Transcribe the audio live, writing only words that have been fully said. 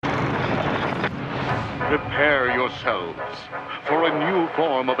Prepare yourselves for a new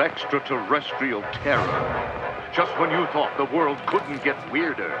form of extraterrestrial terror. Just when you thought the world couldn't get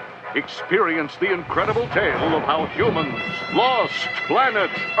weirder, experience the incredible tale of how humans lost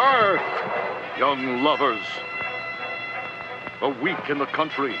planet Earth. Young lovers, a week in the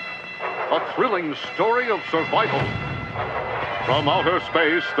country, a thrilling story of survival. From outer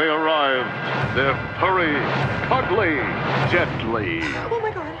space they arrived. They're furry, cuddly, deadly. Oh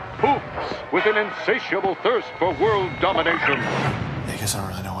my god. Poufs, with an insatiable thirst for world domination. I guess I don't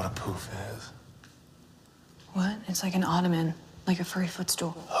really know what a poof is. What? It's like an ottoman, like a furry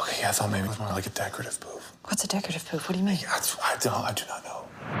footstool. Okay, yeah, I thought maybe it was more like a decorative poof. What's a decorative poof? What do you mean? Yeah, I do not know.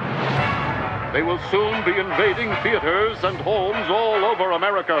 They will soon be invading theaters and homes all over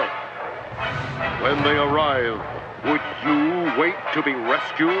America. When they arrive, would you wait to be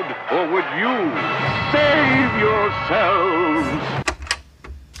rescued, or would you save yourselves?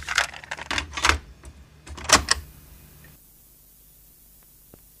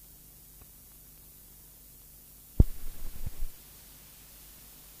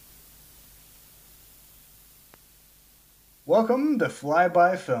 Welcome to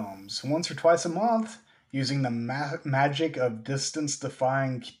Flyby Films. Once or twice a month, using the magic of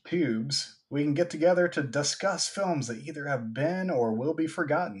distance-defying pubes, we can get together to discuss films that either have been or will be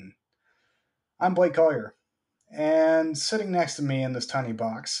forgotten. I'm Blake Collier, and sitting next to me in this tiny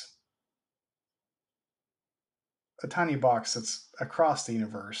box, a tiny box that's across the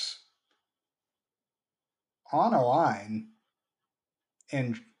universe, on a line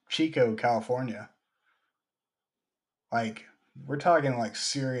in Chico, California. Like, we're talking like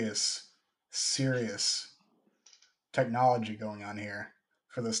serious technology going on here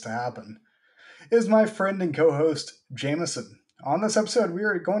for this to happen, is my friend and co-host Jameson. On this episode, we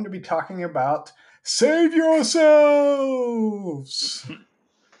are going to be talking about Save Yourselves!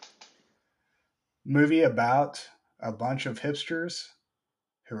 Movie about a bunch of hipsters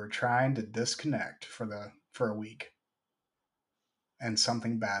who are trying to disconnect for a week. And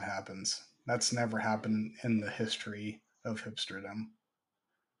something bad happens. That's never happened in the history of hipsterdom.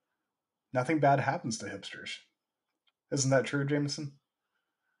 Nothing bad happens to hipsters. Isn't that true, Jameson?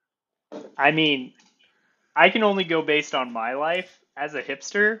 I mean, I can only go based on my life as a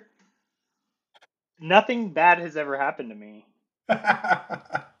hipster. Nothing bad has ever happened to me.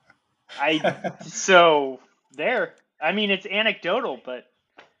 So there. I mean, it's anecdotal, but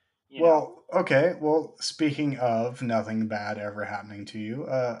you know. Okay. Well, speaking of nothing bad ever happening to you,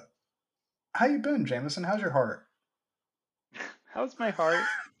 how you been, Jameson? How's your heart? How's my heart?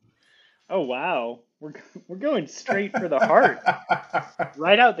 Oh wow, we're going straight for the heart,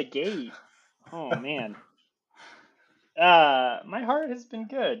 right out the gate. Oh man. My heart has been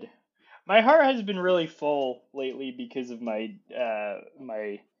good. My heart has been really full lately because of my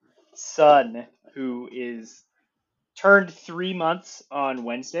son, who is turned 3 months on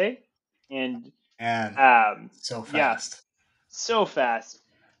Wednesday, and so fast. Yeah, so fast.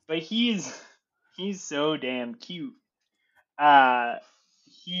 But he's so damn cute.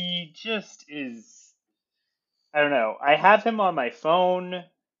 He just is. I don't know. I have him on my phone,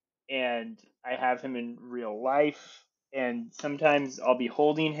 and I have him in real life, and sometimes I'll be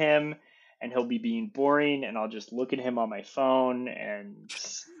holding him and he'll be being boring, and I'll just look at him on my phone, and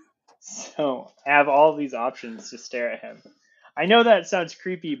so I have all these options to stare at him. I know that sounds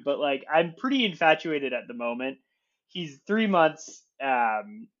creepy, but like I'm pretty infatuated at the moment. He's 3 months.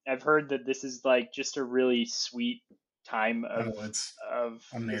 I've heard that this is like just a really sweet time of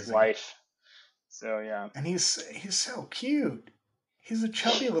his life. So yeah. And he's so cute. He's a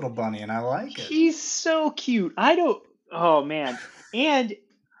chubby little bunny, and I like it. He's so cute. Oh man. And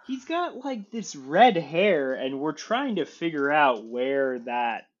he's got like this red hair, and we're trying to figure out where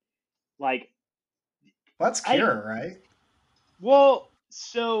that, like. That's Kira, right? Well,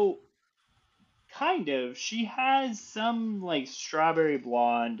 so kind of. She has some like strawberry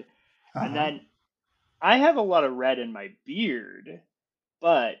blonde, and then I have a lot of red in my beard,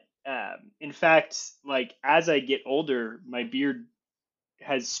 but in fact, like as I get older, my beard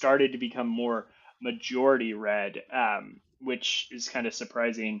has started to become more majority red, which is kind of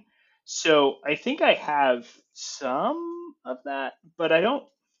surprising. So I think I have some of that, but I don't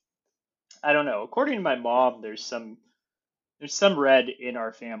know. According to my mom, there's some red in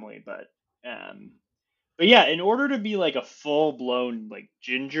our family, but yeah, in order to be like a full blown like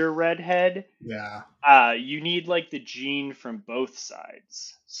ginger redhead, you need like the gene from both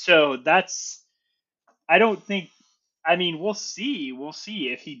sides. So I don't think. I mean, we'll see. We'll see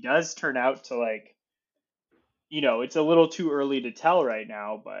if he does turn out to like. It's a little too early to tell right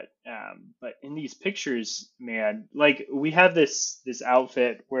now, but in these pictures, man, like we have this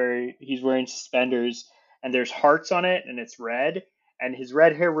outfit where he's wearing suspenders, and there's hearts on it, and it's red, and his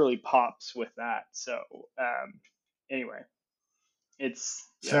red hair really pops with that. So anyway, it's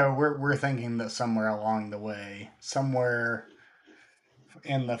yeah. So we're thinking that somewhere along the way, somewhere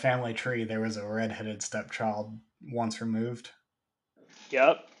in the family tree, there was a redheaded stepchild once removed.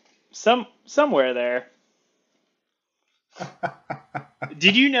 Yep. Somewhere there.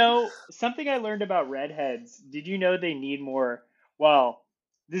 Did you know something I learned about redheads? Did you know they need more? Well,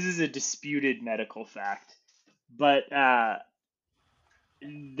 this is a disputed medical fact, but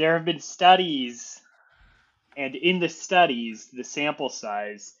there have been studies, and in the studies, the sample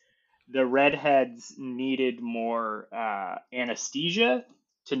size, the redheads needed more anesthesia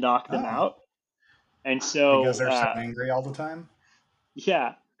to knock them Oh, out. And because so, they're so angry all the time.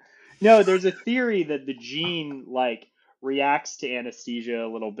 yeah, no, there's a theory that the gene like reacts to anesthesia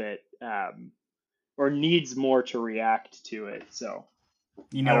a little bit, or needs more to react to it. So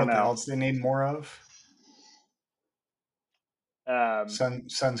You I know don't what know. else they need more of? Um,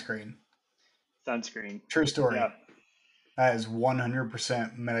 Sunscreen. Sunscreen. True Yeah, story. That is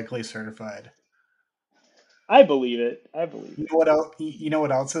 100% medically certified. I believe it. I believe You it. know what else? You know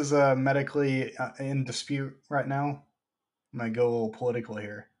what else is medically in dispute right now? I'm gonna go a little political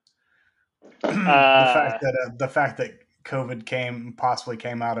here. Uh, The fact that COVID possibly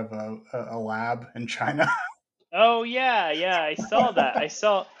came out of a lab in China. oh yeah, yeah. I saw that. I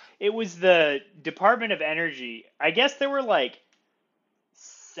saw it was the Department of Energy. I guess there were like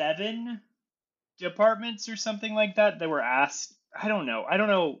seven departments or something like that that were asked. I don't know. I don't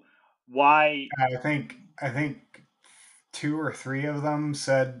know why. I think two or three of them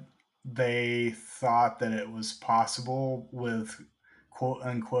said they thought that it was possible with quote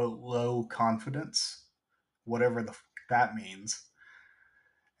unquote low confidence, whatever that means.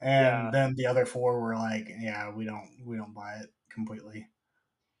 And Yeah, then the other four were like, "Yeah, we don't buy it completely."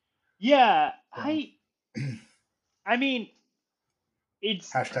 yeah. So I mean,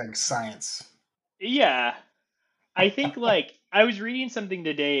 it's hashtag science. yeah. I think like I was reading something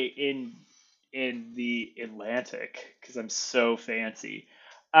today in the Atlantic because I'm so fancy.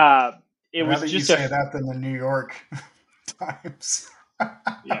 Uh, it I'd was rather you just a say that than the New York Times.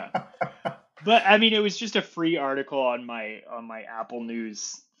 yeah, but I mean it was just a free article on my Apple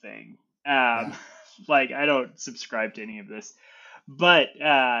News thing. Um, Yeah. like I don't subscribe to any of this, but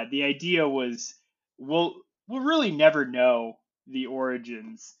the idea was we'll we'll really never know the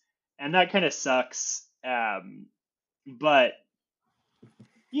origins, and that kind of sucks. But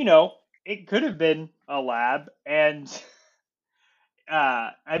you know, it could have been a lab, and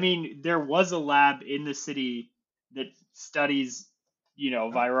I mean, there was a lab in the city that studies,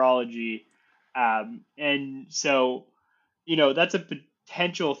 virology, and so, that's a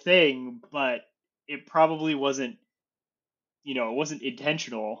potential thing, but it probably wasn't, it wasn't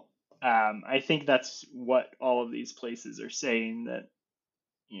intentional. I think that's what all of these places are saying that,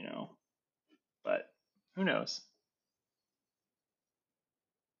 you know, but who knows?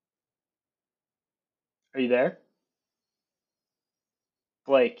 Are you there,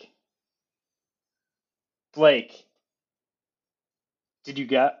 Blake? Blake, did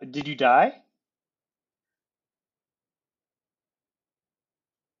you die?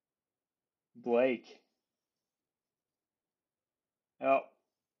 Blake. Oh,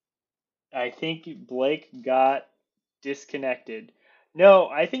 I think Blake got disconnected. No,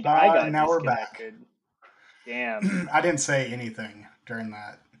 I think I got Now we're back. disconnected. Damn. I didn't say anything during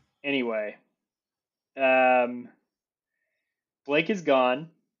that. Anyway, um, Blake is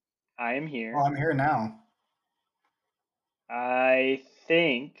gone. I am Well, here. I'm here now. I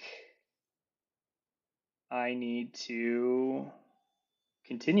think I need to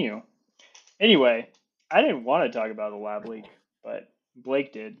continue. Anyway, I didn't want to talk about the lab leak, but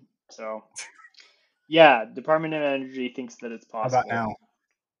Blake did. So, yeah, Department of Energy thinks that it's How about possible. now?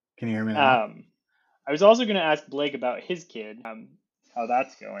 Can you hear me now? Um, I was also going to ask Blake about his kid, how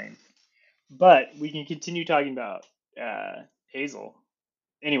that's going. But we can continue talking about Hazel.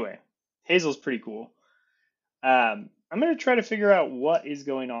 Anyway, Hazel's pretty cool. I'm going to try to figure out what is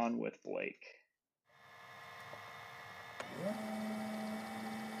going on with Blake.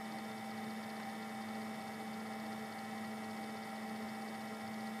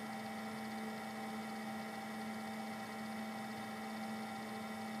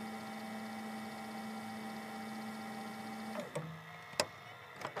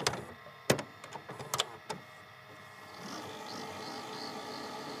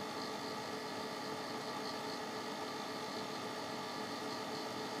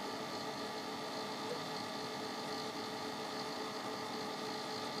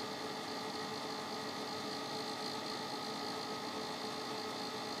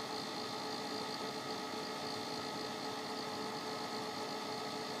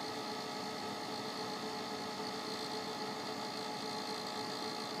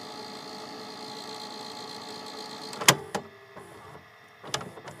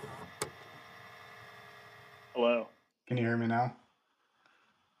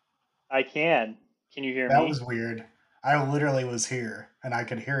 can. Can you hear That me? was weird. I literally was here, and I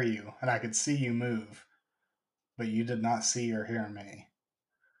could hear you, and I could see you move, but you did not see or hear me.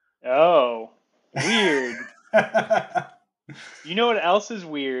 Oh, weird. You know what else is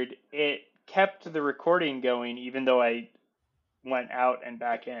weird? It kept the recording going even though I went out and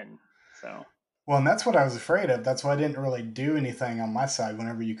back in. So, Well, and that's what I was afraid of. That's why I didn't really do anything on my side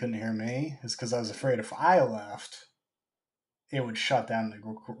whenever you couldn't hear me, is because I was afraid if I left, it would shut down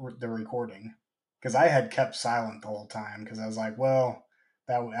the recording. Because I had kept silent the whole time because I was like, well,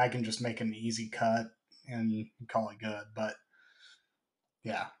 I can just make an easy cut and call it good. But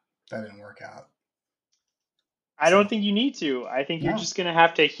yeah, that didn't work out. I So don't think you need to. I think you're no. just going to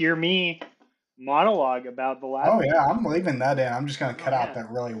have to hear me monologue about the lab Oh yeah, leak. I'm leaving that in. I'm just gonna Oh, cut out yeah. that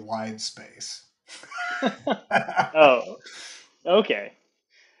really wide space. Oh, okay.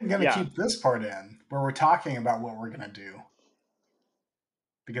 I'm gonna Yeah. keep this part in where we're talking about what we're gonna do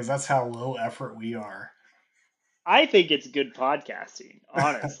because that's how low effort we are. I think it's good podcasting,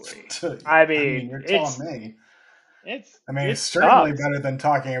 honestly. I I mean, mean, you're telling it's me. it's I mean, it's it's certainly tough. better than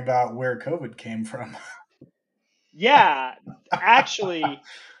talking about where COVID came from. Yeah, actually,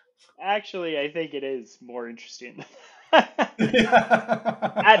 actually, I think it is more interesting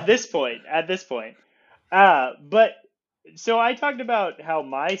at this point. At this point, but so I talked about how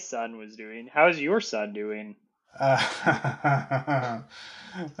my son was doing. How's your son doing? uh,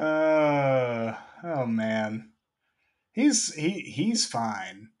 oh man, he's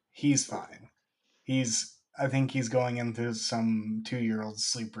fine. He's fine. I think he's going into some 2-year-old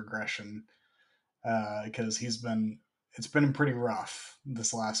sleep regression because it's been pretty rough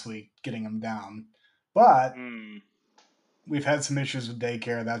this last week getting him down. But Hmm. we've had some issues with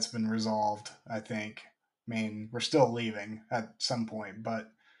daycare that's been resolved. I think. I mean, we're still leaving at some point,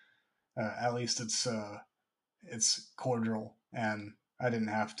 but at least it's cordial, and I didn't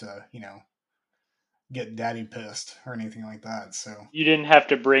have to get daddy pissed or anything like that. So You didn't have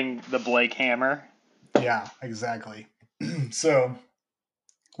to bring the Blake hammer. yeah, exactly. So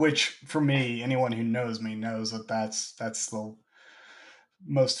which for me, anyone who knows me knows that that's the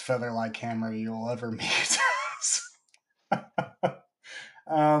most feather-like hammer you'll ever meet.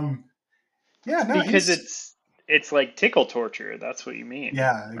 um, yeah, no, Because he's it's like tickle torture. That's what you mean,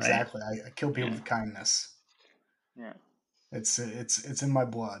 yeah, right? exactly. I kill people Yeah. with kindness. Yeah. It's in my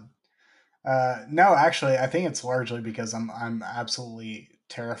blood. No, actually, I think it's largely because I'm absolutely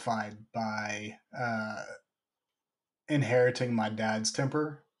terrified by inheriting my dad's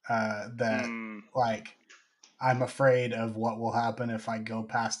temper. That Hmm. like I'm afraid of what will happen if I go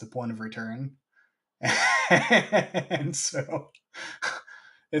past the point of return. And so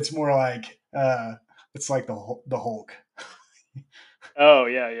it's more like it's like the Hulk. Oh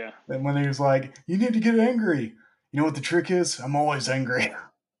yeah, yeah. And when he was like, "You need to get angry," you know what the trick is? I'm always angry.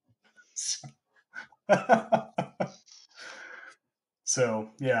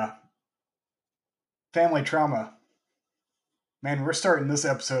 So yeah, family trauma. Man, we're starting this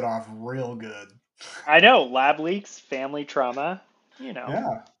episode off real good. I know lab leaks, family trauma. You know,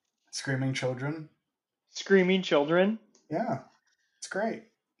 Yeah, screaming children. screaming children. Yeah, it's great.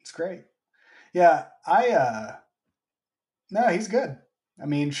 It's great. Yeah, I no, he's good. I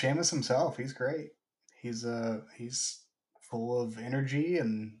mean, Seamus himself, he's great. He's full of energy,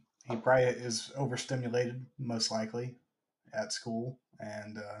 and he probably is overstimulated most likely at school,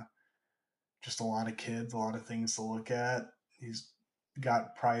 and just a lot of kids, a lot of things to look at. He's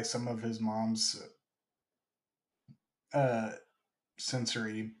got probably some of his mom's uh,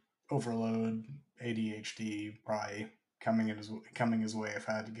 sensory overload, ADHD, probably coming his way if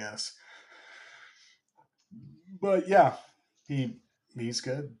I had to guess. But yeah, he he's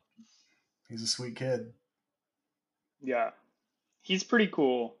good. He's a sweet kid. Yeah, he's pretty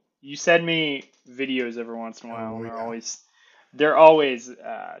cool. You send me videos every once in a while, Oh and yeah, they're always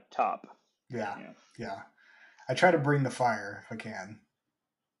top. yeah, Yeah, yeah. I try to bring the fire if I can.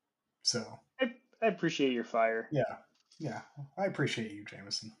 So I appreciate your fire. yeah, yeah. I appreciate you,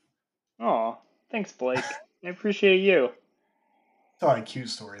 Jameson. Oh, thanks, Blake. I appreciate you. It's not a cute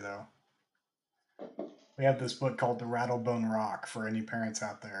story though. We have this book called The Rattlebone Rock for any parents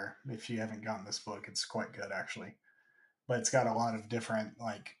out there. If you haven't gotten this book, it's quite good actually. But it's got a lot of different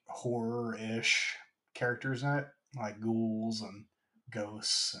like horror-ish characters in it, like ghouls and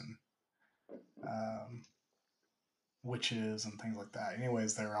ghosts and um, witches and things like that.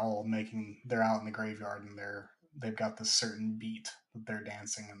 Anyways, they're out in the graveyard and they've got this certain beat that they're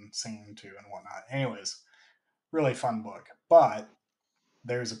dancing and singing to and whatnot. Anyways, really fun book. But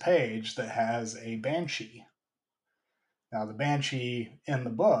there's a page that has a banshee. Now the banshee in the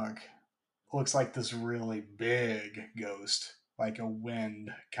book looks like this really big ghost, like a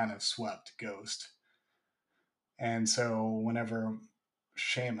wind kind of swept ghost. And so whenever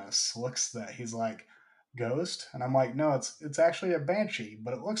Seamus looks at that, he's like, "Ghost?" And I'm like, "No, it's actually a banshee,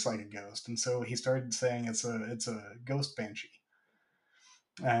 but it looks like a ghost." And so he started saying it's a ghost banshee.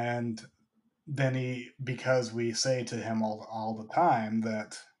 And then because we say to him all the time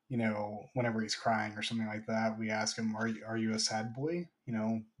that, whenever he's crying or something like that, we ask him, "Are you a sad boy?"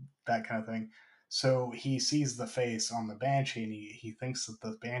 That kind of thing. So he sees the face on the banshee, and he thinks that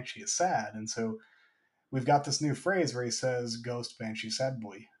the banshee is sad, and so we've got this new phrase where he says "ghost banshee sad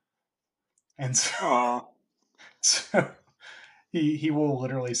boy," and so, Aw. so he will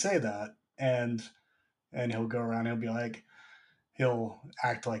literally say that, and he'll go around, he'll be like, he'll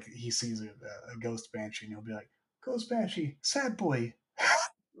act like he sees a ghost banshee, and he'll be like, "Ghost banshee sad boy."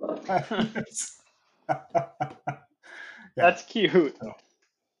 Yeah. That's cute. So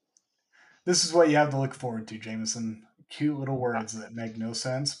this is what you have to look forward to, Jameson. Cute little words that make no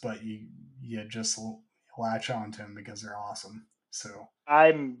sense, but you just latch on to them because they're awesome. So,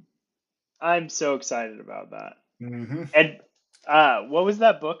 I'm I'm so excited about that. hmm And what was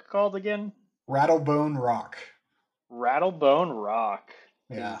that book called again? Rattlebone Rock. Rattlebone Rock.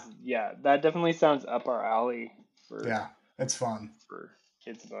 Yeah, Because yeah, that definitely sounds up our alley yeah, it's fun. for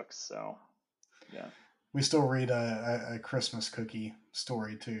kids books. So yeah. We still read a Christmas cookie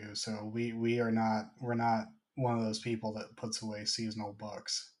story too, so we're not one of those people that puts away seasonal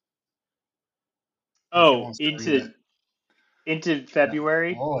books. If he Oh, wants to read it, into yeah.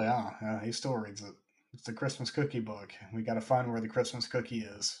 February. Oh yeah, he still reads it. It's the Christmas cookie book. We got to find where the Christmas cookie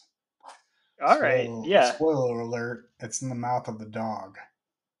is. All right. Yeah. Spoiler alert: it's in the mouth of the dog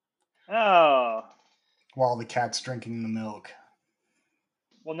Oh. while the cat's drinking the milk.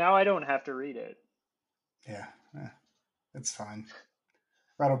 Well, now I don't have to read it. Yeah, it's fine.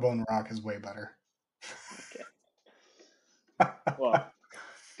 Rattlebone Rock is way better. Okay. Well,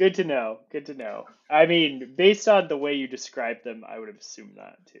 good to know. Good to know. I mean, based on the way you described them, I would have assumed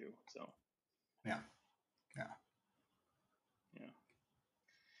that too. So, Yeah, yeah, yeah.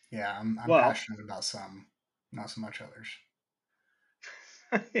 yeah. I'm Well, passionate about some, not so much others.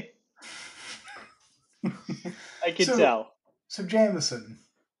 I can so tell. so Jameson,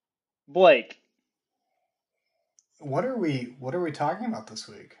 Blake. what are we talking about this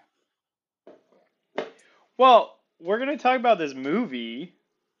week? Well, we're gonna talk about this movie,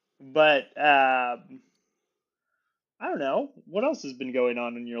 but I don't know. What else has been going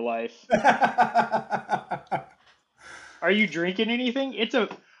on in your life? Are you drinking anything?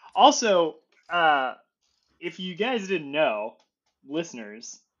 Also, uh, if you guys didn't know,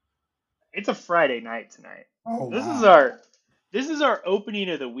 listeners, it's a Friday night tonight. Oh This is wow. our this is our opening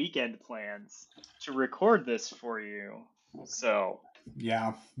of the weekend plans to record this for you. So,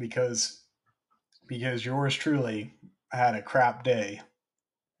 Yeah, because yours truly had a crap day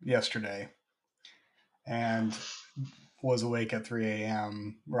yesterday and was awake at 3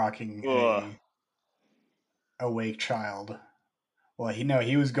 a.m. rocking ugh. a awake child. Well,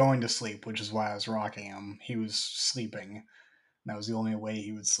 he was going to sleep, which is why I was rocking him. He was sleeping. And that was the only way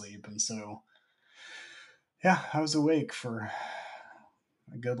he would sleep, and so yeah, I was awake for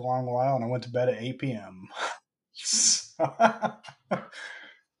a good long while, and I went to bed at 8 p.m.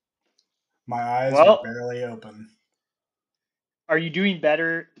 My eyes were Well, barely open. are you doing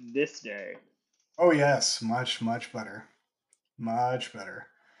better this day? Oh yes, much better, much better.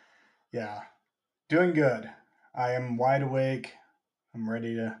 Yeah, doing good. I am wide awake. I'm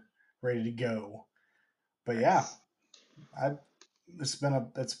ready to go. But yeah, Nice. I it's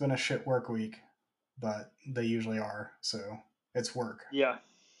been a shit work week, but they usually are. So it's work. Yeah.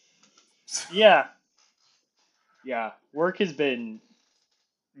 Yeah. Yeah. Work has been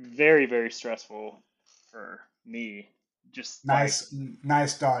very, very stressful for me. Just like,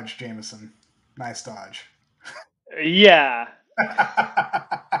 Nice dodge, Jameson. Nice dodge. yeah.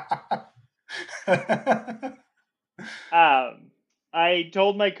 Um, I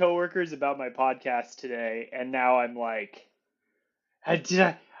told my coworkers about my podcast today, and now I'm like, did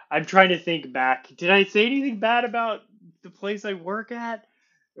I? I'm trying to think back. Did I say anything bad about the place I work at,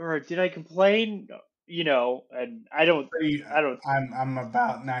 or did I complain? And I don't. Pretty, I don't. I'm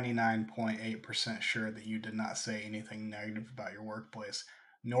about 99.8% sure that you did not say anything negative about your workplace,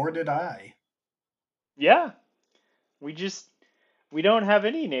 nor did I. Yeah, we just we don't have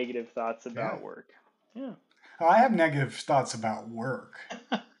any negative thoughts Yeah. about work. Yeah. Well, I have negative thoughts about work.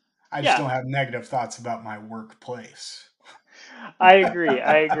 I just Yeah, don't have negative thoughts about my workplace. I agree.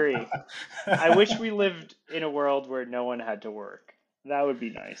 I agree. I wish we lived in a world where no one had to work. That would be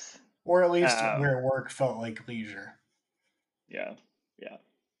nice. Or at least Um, where work felt like leisure. yeah, yeah.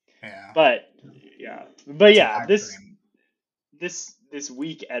 Yeah, But yeah, it's a yeah. pipe dream. this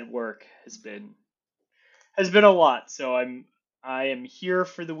week at work has been a lot. So I am here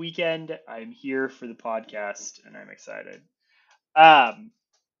for the weekend. I'm here for the podcast, and I'm excited. Um,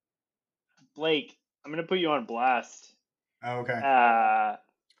 Blake, I'm gonna put you on blast. Okay. Uh,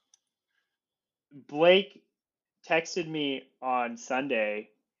 Blake texted me on Sunday,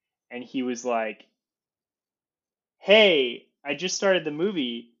 and he was like, "Hey, I just started the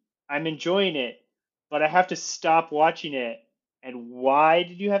movie. I'm enjoying it, but I have to stop watching it." And why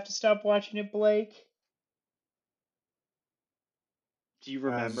did you have to stop watching it, Blake? Do you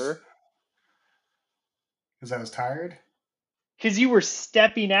Because remember? I was tired. Because you were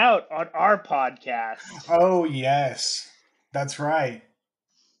stepping out on our podcast. Oh yes, that's right.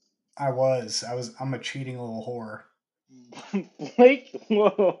 I was. I'm a cheating little whore. Blake,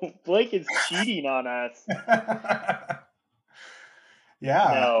 whoa, Blake is cheating on us.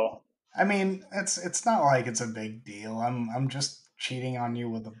 Yeah. No, I mean, it's not like it's a big deal. I'm just cheating on you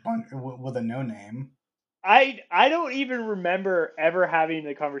with with a no name. I don't even remember ever having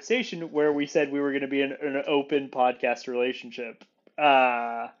the conversation where we said we were going to be in an open podcast relationship.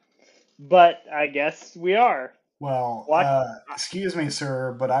 Uh, but I guess we are. Well, What? excuse me,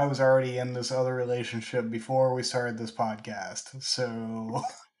 sir, but I was already in this other relationship before we started this podcast. So,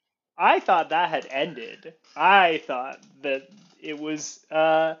 I thought that had ended. I thought that it was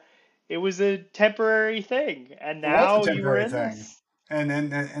uh it was a temporary thing, and it was a now you were temporary in thing. this.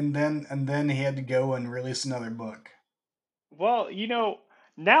 And then he had to go and release another book. Well,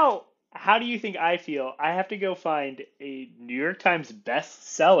 now how do you think I feel? I have to go find a New York Times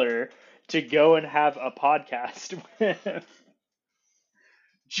bestseller to go and have a podcast with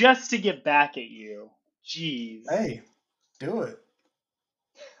just to get back at you. Jeez. Hey, do it.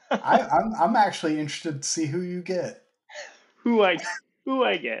 I'm actually interested to see who you get. who I who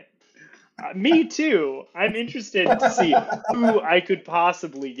I get. Me too. I'm interested to see who I could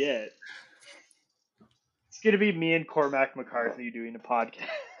possibly get. It's gonna be me and Cormac McCarthy doing a That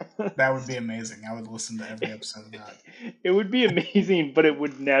would podcast. be amazing. I would listen to every episode of that. It would be amazing, but it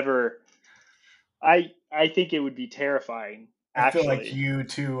would never. I think it would be terrifying. I feel like Actually, you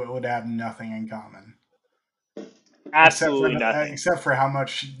two would have nothing in common, absolutely nothing. except for how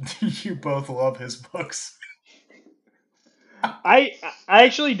much you both love his books. I I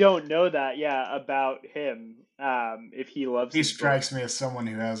actually don't know that. Yeah, about him. If he loves He his books. strikes me as someone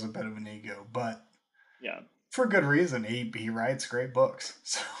who has a bit of an ego, but Yeah. for good reason. He writes great books.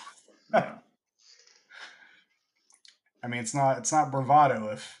 So Yeah. I mean, it's not bravado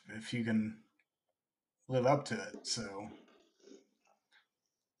if you can live up to it. So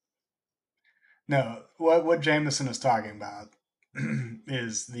no, what Jameson is talking about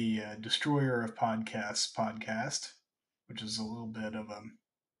is the Destroyer of Podcasts podcast, which is a little bit of an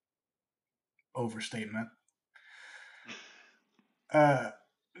overstatement. Uh,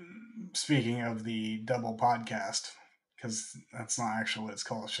 Speaking of the double podcast, because that's not actually what it's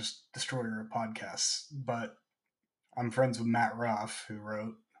called. It's just Destroyer of Podcasts. But I'm friends with Matt Ruff, who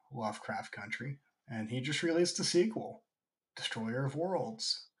wrote Lovecraft Country, and he just released a sequel, Destroyer of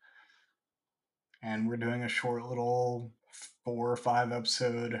Worlds. And we're doing a short little 4 or 5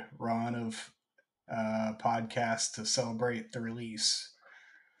 episode run of podcasts to celebrate the release.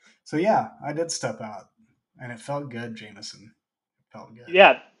 So yeah, I did step out, and it felt good, Jameson. It felt good.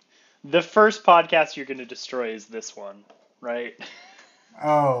 Yeah. The first podcast you're gonna destroy is this one, right?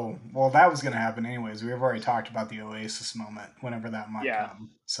 Oh, well, that was going to happen anyways. We've already talked about the Oasis moment whenever that might Yeah. come.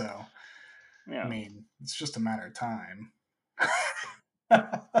 So, I Yeah. mean, it's just a matter of time.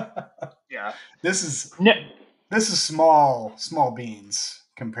 Yeah. This is No. small beans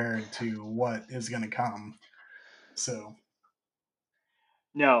compared to what is going to come. So,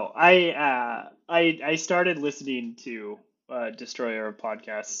 No, I started listening to Destroyer of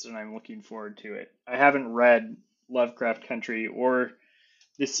Podcasts, and I'm looking forward to it. I haven't read Lovecraft Country or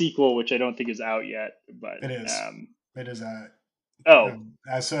the sequel, which I don't think is out yet. But it is. It is oh,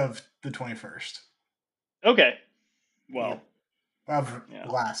 as of the 21st. okay. Yep. Well, Of yeah,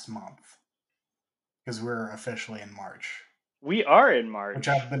 last month. Because we're officially in March. we are in Which March.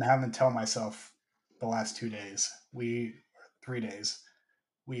 I've been having to tell myself the last 2 days. 3 days.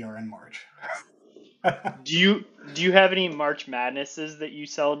 We are in March. Do you have any March Madnesses that you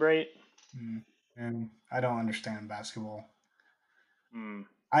celebrate? And I don't understand basketball. Hmm.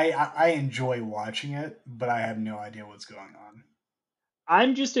 I enjoy watching it, but I have no idea what's going on.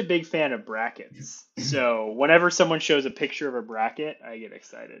 I'm just a big fan of brackets. So whenever someone shows a picture of a bracket, I get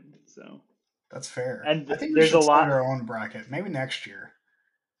excited. So That's fair. and I think we there's a should start lot. our own bracket. Maybe next year.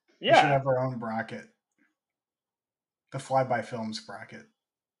 We should Yeah. have our own bracket. The Fly by Films bracket.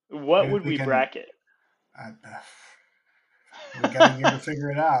 What Maybe would we we can. bracket? I, We got a year to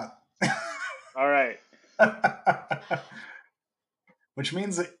figure it out. All right. Which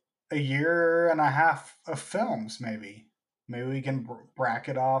means a year and a half of films, maybe. Maybe we can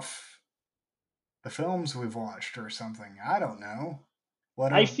bracket off the films we've watched or something. I don't know.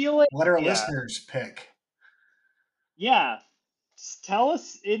 I feel like, Let our yeah, listeners pick. yeah. Just tell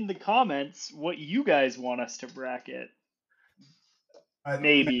us in the comments what you guys want us to bracket. Make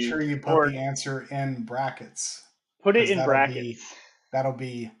Maybe, sure you put or the answer in brackets, put it because in brackets. that'll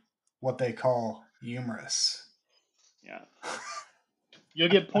be what they call humorous. Yeah. You'll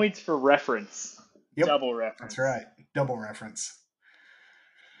get points for reference. Yep, Double that's reference. right. Double reference.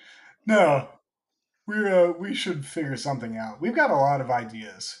 Yeah. No, we should figure something out. We've got a lot of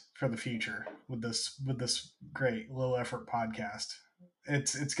ideas for the future with this great low effort podcast.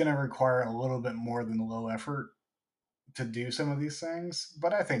 It's going to require a little bit more than low effort to do some of these things,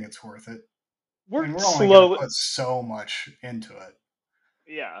 but I think it's worth it. I We're mean, we're only going to slow. put so much into it.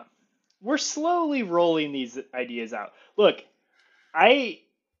 Yeah. We're slowly rolling these ideas out. Look, I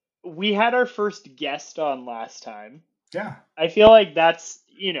we had our first guest on last time. Yeah. I feel like that's,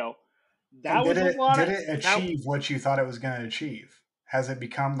 And that was a lot did of it that achieve what you thought it was going to achieve? Has it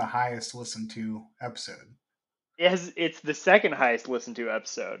become the highest listened to episode? it's the second highest listened to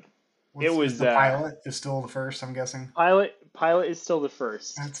episode. It Is was the pilot is still the first? I'm guessing. pilot is still the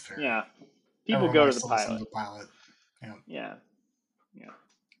first. That's fair. Yeah. People Everyone go to likes the to listen pilot. to the pilot. Yeah, Yeah. Yeah.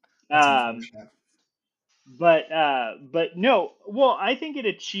 that's Um unfortunate. but no, well, I think it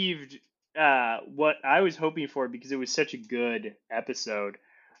achieved what I was hoping for because it was such a good episode.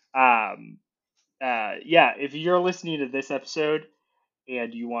 Um yeah, if you're listening to this episode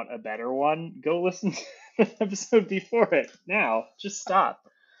and you want a better one, go listen to the episode before it. Now, just stop.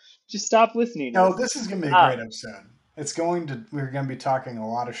 Just stop listening to No, this. this is going to be a Uh, great episode. We're going to be talking a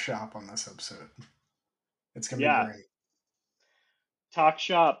lot of shop on this episode. It's going to be yeah, great talk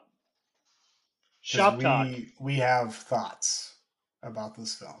shop. because Shop talk. we have thoughts about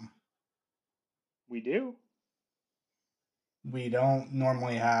this film. We do. We don't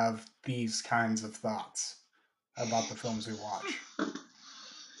normally have these kinds of thoughts about the films we watch,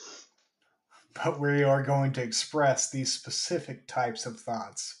 but we are going to express these specific types of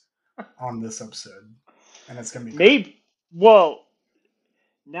thoughts on this episode, and it's going to be great. Maybe. Well,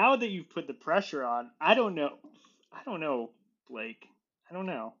 now that you've put the pressure on, I don't know. I don't know, Blake. I don't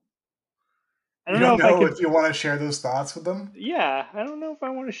know. I You don't know don't if I know could. if you want to share those thoughts with them? Yeah, I don't know if I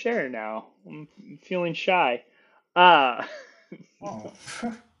want to share now. I'm feeling shy. Uh, Oh,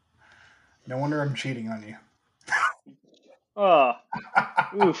 no wonder I'm cheating on you. oh,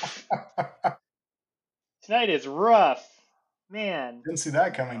 oof. Tonight is rough, man. Didn't see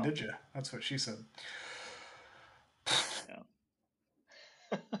that coming, Oh, did you? That's what she said.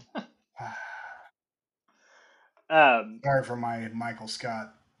 yeah. Um, Sorry for my Michael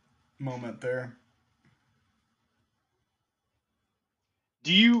Scott moment there.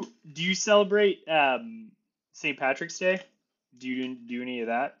 do you celebrate St. Patrick's Day? Do you do any of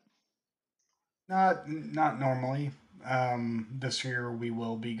that? Not normally. This year we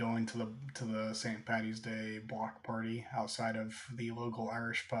will be going to the St. Patty's Day block party outside of the local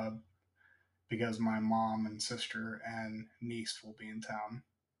Irish pub because my mom and sister and niece will be in town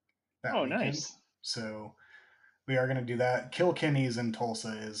that Oh, weekend. nice. So we are going to do that. Kilkenny's in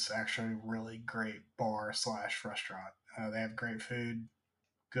Tulsa is actually a really great bar slash restaurant. They have great food,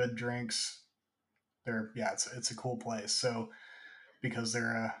 good drinks. It's a cool place. So because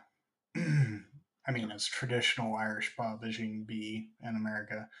they're I mean, as traditional Irish pub as you can be in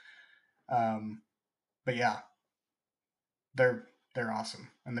America. Um, but yeah, they're they're awesome,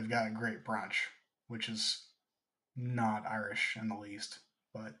 and they've got a great brunch, which is not Irish in the least.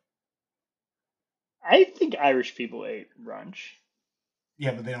 But I think Irish people ate brunch,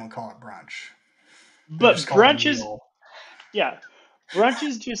 yeah, but they don't call it brunch. They but just call it a brunch is meal. yeah, brunch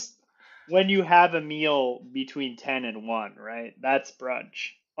is just when you have a meal between 10 and 1, right? That's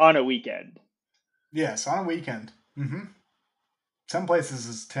brunch on a weekend. Yes, on a weekend. Some places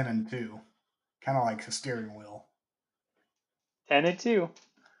is 10 and 2, kind of like a steering wheel. 10 and 2.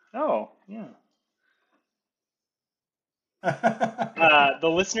 Oh, yeah. The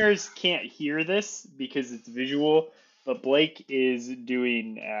listeners can't hear this because it's visual, but Blake is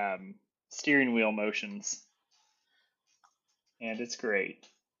doing steering wheel motions, and it's great.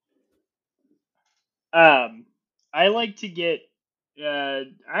 Um, I like to get.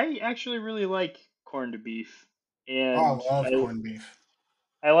 I actually really like corned beef, and Oh, I love corned beef.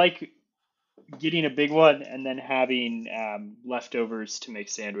 I like getting a big one and then having leftovers to make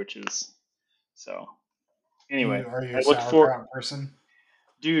sandwiches. So anyway, Are you I a look for. sauerkraut person?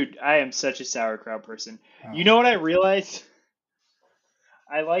 Dude, I am such a sauerkraut person. You Oh, know what I realized?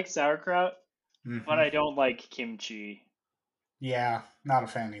 I like sauerkraut, but Hmm. I don't like kimchi. Yeah, not a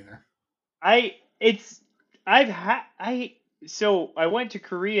fan either. I it's I've had I so I went to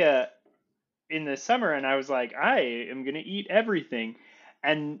Korea in the summer and I was like, I am gonna eat everything.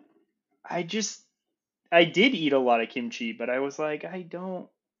 And I just I did eat a lot of kimchi, but I was like, I don't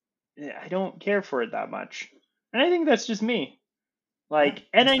care for it that much. And I think that's just me. Yeah, Like,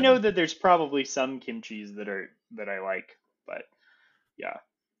 and that's I fair. know that there's probably some kimchis that I like, but yeah.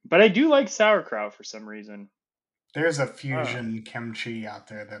 But I do like sauerkraut for some reason. There's a Uh, fusion kimchi out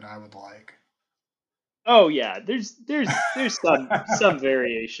there that I would like. oh yeah, there's some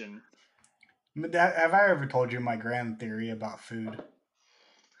variation. But have I ever told you my grand theory about food?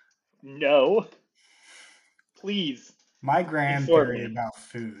 No, please My grand inform theory me. about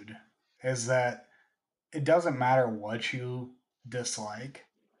food is that it doesn't matter what you dislike,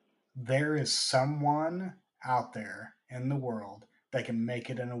 there is someone out there in the world that can make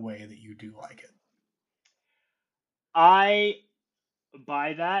it in a way that you do like it. I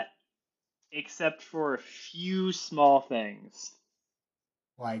buy that, except for a few small things.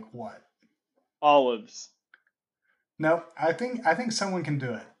 Like what? Olives. No, I think someone can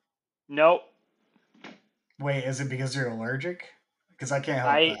do it. Nope. Wait, is it because you're allergic? Because I can't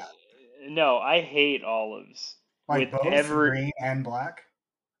help I that. no, I hate olives Like with both every green and black?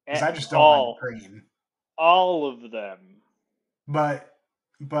 Because eh, I just don't like all green. all of them. But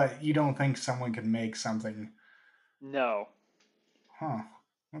but you don't think someone could make something? No. Huh?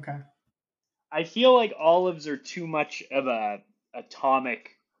 Okay. I feel like olives are too much of a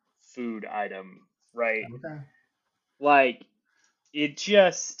atomic food item, right? Okay. Like it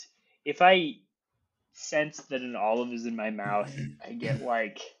just if I sense that an olive is in my mouth, I get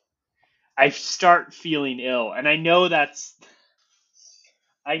like I start feeling ill. And I know that's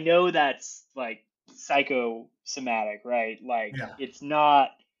like psychosomatic, right? Like Yeah. it's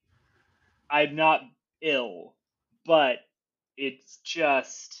not I'm not ill, but it's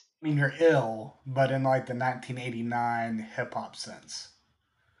just I mean, you're ill, but in like the 1989 hip hop sense.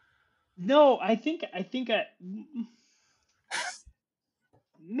 no, I think I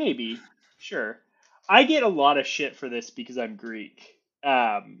maybe sure. I get a lot of shit for this because I'm Greek.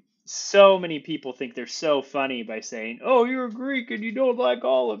 So many people think they're so funny by saying, "Oh, you're Greek and you don't like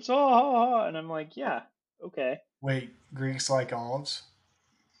olives." Ha ha ha. And I'm like, "Yeah, okay. Wait, Greeks like olives?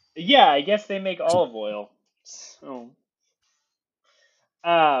 Yeah, I guess they make olive oil." So,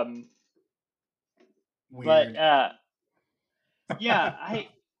 um, but Weird. yeah,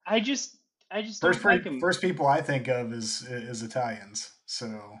 I just I just don't like them. First people I think of is Italians.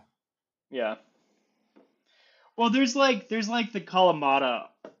 So Yeah. Well, there's like the Kalamata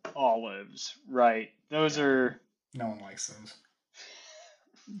olives, right? Those yeah, are no one likes those.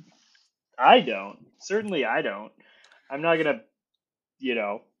 I don't. Certainly I don't. I'm not gonna,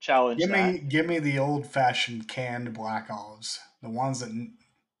 challenge that. Give me the old fashioned canned black olives, the ones that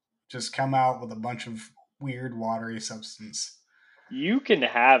just come out with a bunch of weird watery substance. You can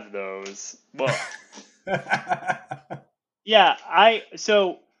have those. Well, yeah,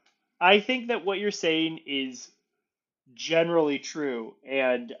 I think that what you're saying is generally true,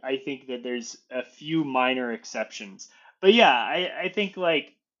 and I think that there's a few minor exceptions. But yeah, I think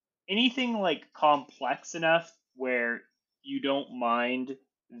like anything like complex enough where you don't mind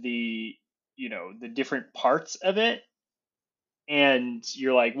the the different parts of it, and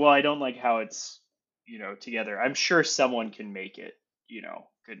you're like, well, I don't like how it's together. I'm sure someone can make it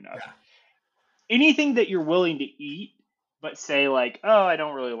good enough. Yeah. Anything that you're willing to eat, but say like, oh, I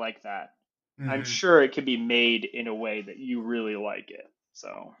don't really like that. I'm Hmm. sure it can be made in a way that you really like it.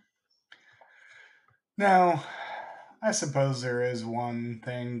 So, Now, I suppose there is one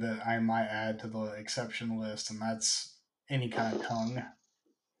thing that I might add to the exception list, and that's any kind of tongue.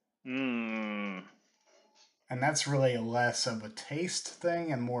 mm, And that's really less of a taste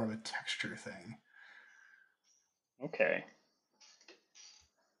thing and more of a texture thing, okay.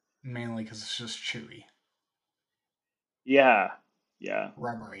 mainly because it's just chewy, Yeah. Yeah.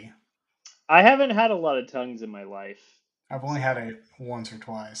 rubbery. I haven't had a lot of tongues in my life. I've only had So, it once or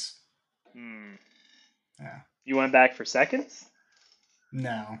twice. mm. Yeah. You went back for seconds?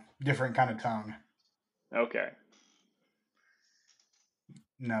 No, different kind of tongue. Okay.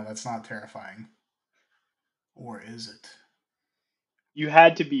 No, that's not terrifying. Or is it? You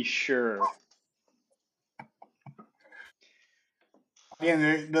had to be sure. Yeah,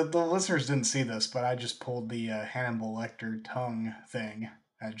 the listeners didn't see this, but I just pulled the Hannibal Lecter tongue thing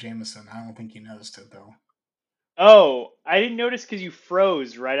at Jameson. I don't think you noticed it though. Oh, I didn't notice because you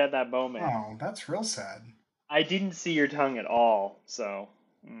froze right at that moment. Oh, that's real sad. I didn't see your tongue at all. So,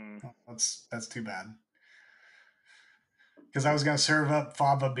 Oh, that's too bad. Because I was going to serve up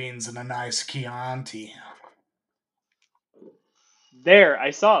fava beans and a nice Chianti. There, I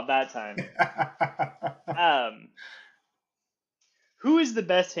saw it that time. Um, who is the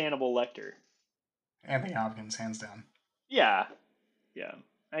best Hannibal Lecter? Anthony Hopkins, hands down. Yeah, yeah.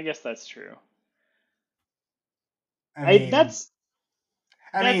 I guess that's true. I mean,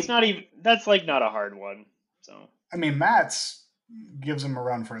 I That's mean, not even that's like not a hard one. So I mean, Matt's gives him a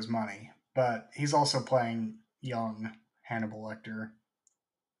run for his money, but he's also playing young Hannibal Lecter,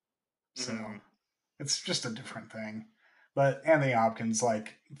 so mhm. it's just a different thing. But Anthony Hopkins,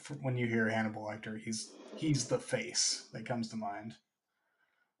 like when you hear Hannibal Lecter, he's the face that comes to mind.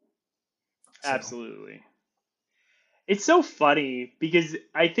 So Absolutely. It's so funny because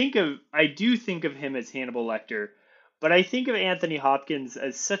I do think of him as Hannibal Lecter, but I think of Anthony Hopkins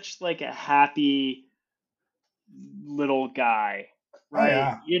as such like a happy little guy, oh right?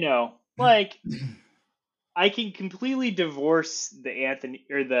 yeah. Like I can completely divorce the Anthony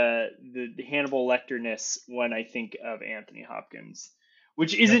or the Hannibal Lecterness when I think of Anthony Hopkins,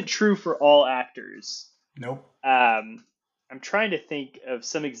 which Yep. isn't true for all actors. Nope. Um, I'm trying to think of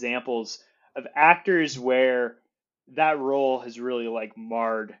some examples of actors where that role has really like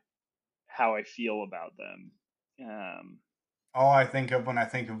marred how I feel about them. Um, All I think of when I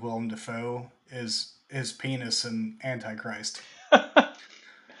think of Willem Dafoe is his penis in Antichrist.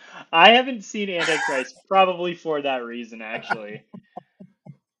 I haven't seen Antichrist probably for that reason, actually.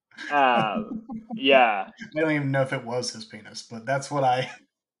 Um, yeah, I don't even know if it was his penis, but that's what I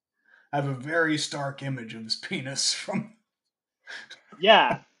have a very stark image of his penis from.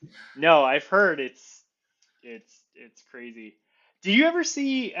 yeah. No, I've heard it's crazy. Do you ever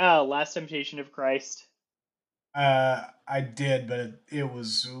see Last Temptation of Christ? I did, but it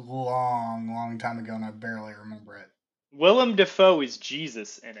was a long time ago, and I barely remember it. Willem Dafoe is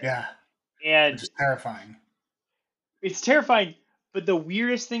Jesus in it, Yeah, which and is terrifying. it's terrifying. But the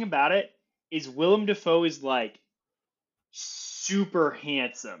weirdest thing about it is Willem Dafoe is like super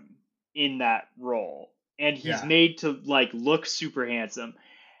handsome in that role, and he's Yeah, made to like look super handsome.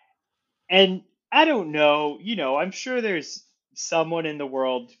 And I don't know, I'm sure there's someone in the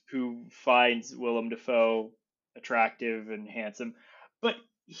world who finds Willem Dafoe attractive and handsome, but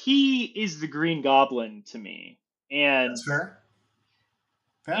he is the Green Goblin to me. And that's fair.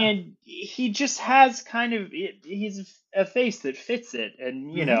 Yeah. and he just has kind of he's a face that fits it,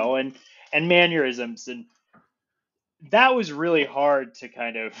 and Hmm. and mannerisms, and that was really hard to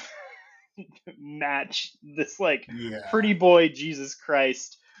kind of match this like Yeah. pretty boy Jesus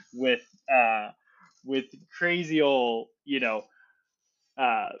Christ with uh with crazy old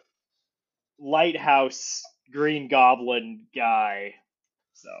uh lighthouse Green Goblin guy.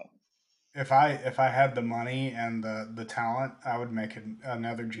 So If I had the money and the talent, I would make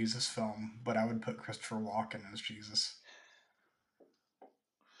another Jesus film, but I would put Christopher Walken as Jesus.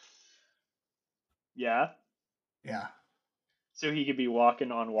 yeah, Yeah. so he could be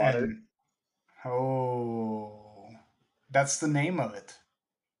walking on water. And oh, that's the name of it.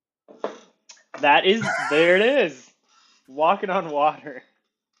 That is there it is. Walking on water.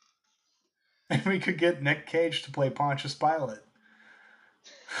 And we could get Nick Cage to play Pontius Pilate.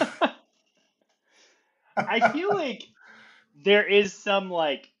 I feel like there is some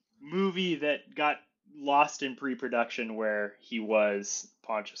like movie that got lost in pre-production where he was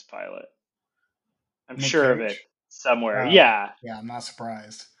Pontius Pilate. I'm Nick sure of it Cage? somewhere. Oh, Yeah, yeah, I'm not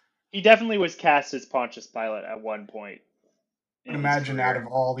surprised. he definitely was cast as Pontius Pilate at one point But in his imagine out of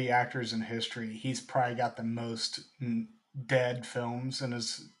career. all the actors in history, he's probably got the most dead films in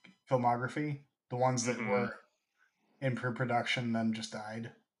his filmography. The ones that Hmm. were in pre-production then just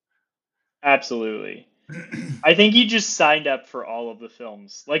died. Absolutely. I think he just signed up for all of the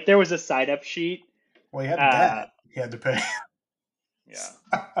films. Like there was a sign up sheet. Well, he had Uh, debt. He had to pay. yeah,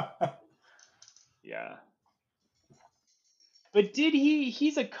 yeah. But did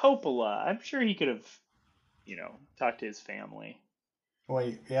he's a Coppola. I'm sure he could have, talked to his family.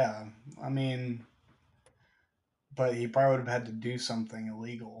 Well, yeah. I mean, but he probably would have had to do something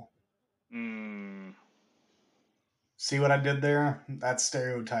illegal. Mm, See what I did there? That's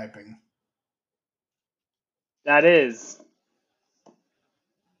stereotyping. that is.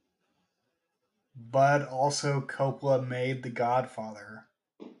 But also, Coppola made The Godfather.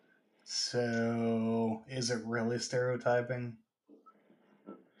 So, is it really stereotyping?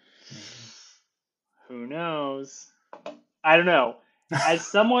 I mean, Who knows? I don't know. As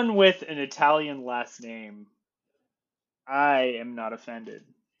someone with an Italian last name, I am not offended.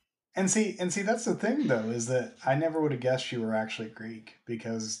 and see, that's the thing though, is that I never would have guessed you were actually Greek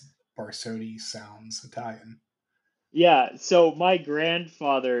because Barsotti sounds Italian. Yeah, so my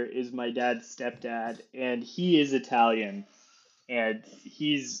grandfather is my dad's stepdad, and he is Italian. and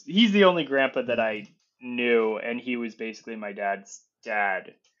he's the only grandpa that I knew, and he was basically my dad's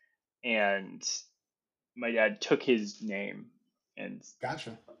dad, and my dad took his name, and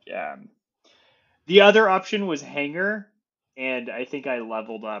Gotcha. yeah. The other option was Hanger, and I think I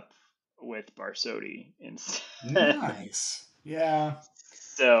leveled up with Barsodi instead. Nice. Yeah.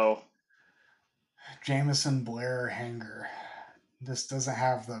 So Jameson Blair Hanger. This doesn't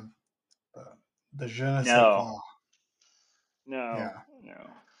have the, the je ne sais no, quoi. no, Yeah.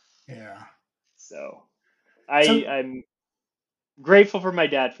 no. Yeah. So So, I'm grateful for my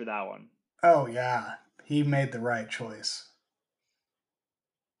dad for that one. oh, yeah. He made the right choice.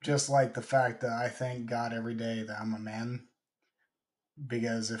 Just like the fact that I thank God every day that I'm a man,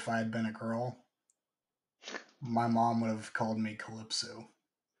 because if I had been a girl, my mom would have called me Calypso.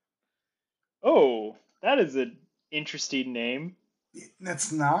 Oh, that is an interesting name.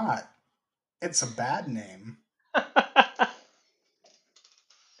 It's not. It's a bad name.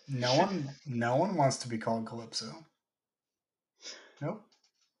 No one wants to be called Calypso. Nope.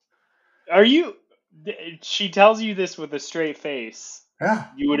 Are you? She tells you this with a straight face.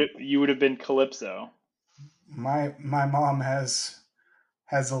 Yeah. You would have been Calypso. My mom has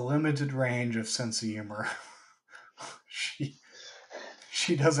a limited range of sense of humor. she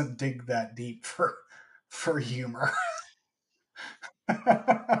she doesn't dig that deep for humor.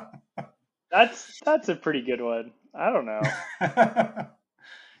 That's a pretty good one. I don't know.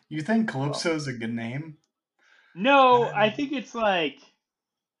 You think Well, Calypso is a good name? no, I think it's like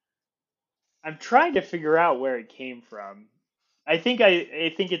I'm trying to figure out where it came from. I think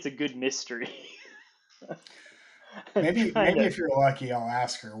it's a good mystery. I'm trying Maybe to if you're lucky, I'll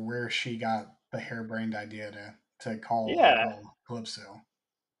ask her where she got the harebrained idea to call a yeah. girl Calypso.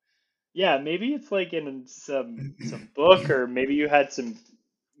 Yeah, maybe it's like in some book, or maybe you had some,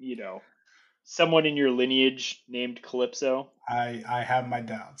 you know, someone in your lineage named Calypso. I have my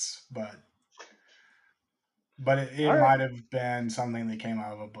doubts, but it All right. might have been something that came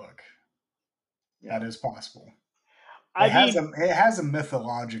out of a book. Yeah. That is possible. I mean, It has a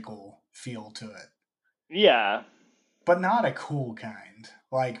mythological feel to it, yeah. but not a cool kind.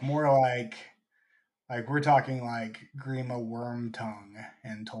 Like more like we're talking like Grima Wormtongue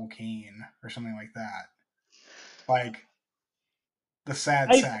and Tolkien or something like that. Like the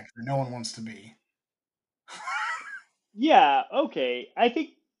sad I sack that no one wants to be. yeah, okay. I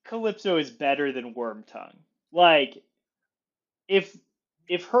think Calypso is better than Wormtongue. Like if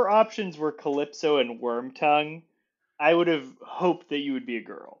if her options were Calypso and Wormtongue, I would have hoped that you would be a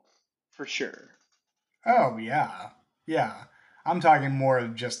girl. For sure. Oh yeah, yeah. I'm talking more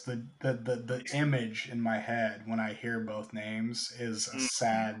of just the image in my head when I hear both names is a Mhm.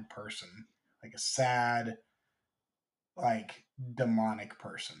 sad person, like a sad, like demonic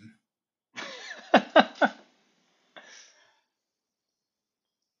person.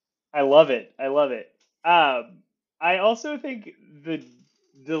 I love it. I love it. Um, I also think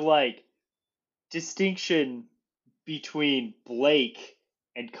the like distinction between Blake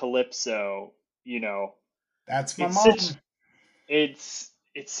and Calypso, you know, That's my it's such mom. it's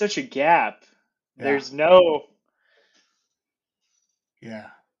such a gap. Yeah, There's no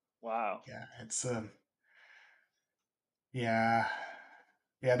yeah, wow. yeah. It's yeah,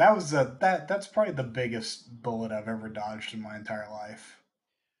 yeah. That was that's probably the biggest bullet I've ever dodged in my entire life.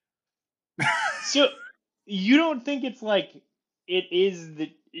 So you don't think it's like it is that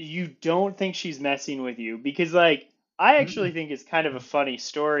you don't think she's messing with you because like I actually Mm-mm. think it's kind of a funny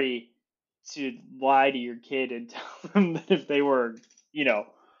story to lie to your kid and tell them that if they were, you know,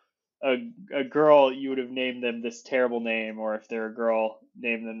 a a girl, you would have named them this terrible name, or if they're a girl,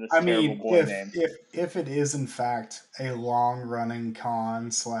 name them this I terrible mean, boy name. if it is in fact a long running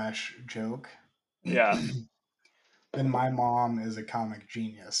con slash joke, Yeah. then my mom is a comic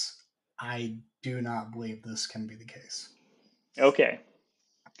genius. I do not believe this can be the case. Okay.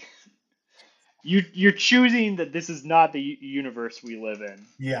 You're choosing that this is not the universe we live in.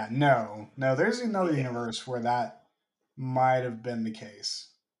 Yeah, no. There's another Okay. universe where that might have been the case,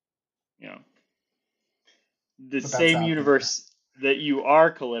 Yeah. The but that's same out there. universe that you are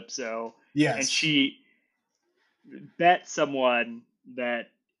Calypso, and Yes, she bet someone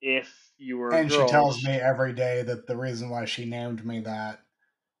that if you were a and she girl, tells me every day that the reason why she named me that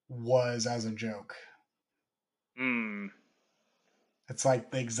was as a joke. hmm. It's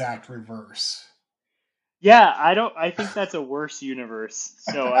like the exact reverse. Yeah, I don't. I think that's a worse universe.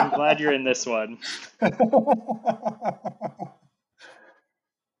 So I'm glad you're in this one.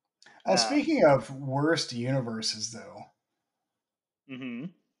 Um, Speaking of worst universes, though, hmm.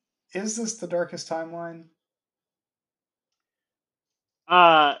 is this the darkest timeline?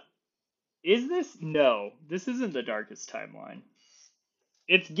 Uh, Is this? No, this isn't the darkest timeline.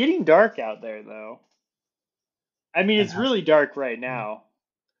 It's getting dark out there, though. I mean, And it's really dark right now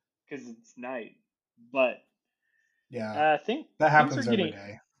because it's night. But yeah, think that things are happens every getting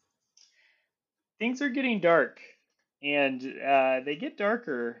day. things are getting dark, and they get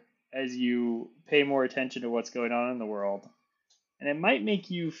darker as you pay more attention to what's going on in the world, and it might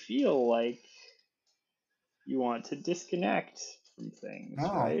make you feel like you want to disconnect from things,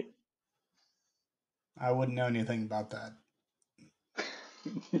 Oh, right? I wouldn't know anything about that.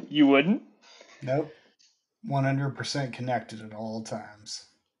 You wouldn't? Nope. 100% connected at all times.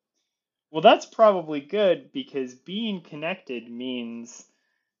 Well, that's probably good because being connected means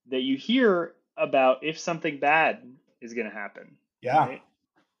that you hear about if something bad is going to happen, Yeah. right?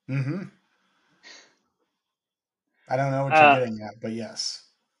 Mm-hmm. I don't know what you're Uh, getting at, but yes.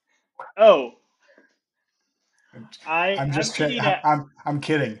 oh, I'm I'm just check. getting at I'm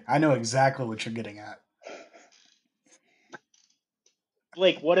kidding. I know exactly what you're getting at.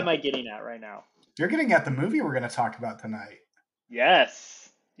 Blake. What am I getting at right now? You're getting at the movie we're going to talk about tonight,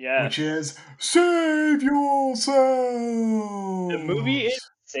 Yes, which yes. is Save The movie is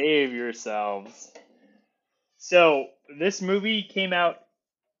Yourselves. Save Yourselves. So this movie came out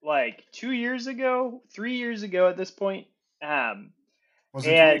like 2 years ago, 3 years ago at this point. Um, Was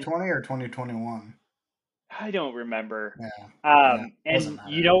it and 2020 or 2021? I don't remember. Yeah. Yeah. Doesn't And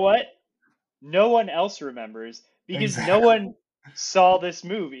you matter. know what? No one else remembers because no Exactly. one saw this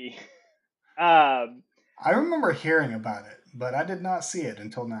movie. Um, I remember hearing about it, but I did not see it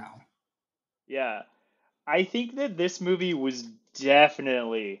until now. yeah, I think that this movie was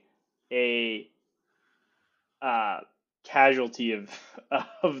definitely a uh, casualty of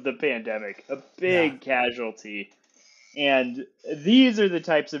of the pandemic, a Yeah. big casualty. And these are the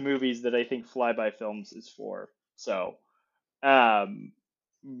types of movies that I think Flyby Films is for. So, um,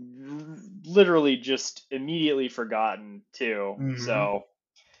 literally just immediately forgotten too. Mm-hmm. So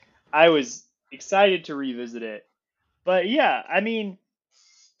I was excited to revisit it. But yeah, I mean,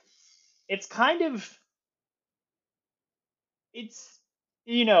 it's kind of it's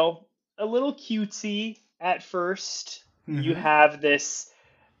you know a little cutesy at first. You Mm-hmm. have this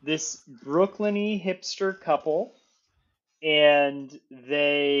Brooklyny hipster couple, and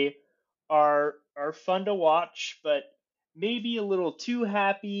they are fun to watch, but maybe a little too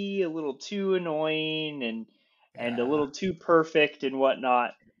happy, a little too annoying, and a Yeah. little too perfect and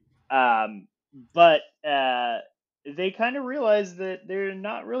whatnot. But they kind of realize that they're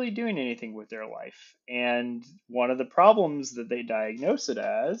not really doing anything with their life, and one of the problems that they diagnose it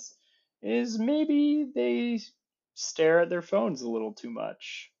as is maybe they stare at their phones a little too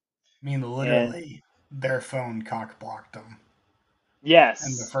much. I mean, And literally, their phone cock blocked them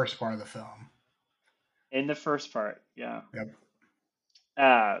in the yes, first part of the film. in the first part, yeah. Yep.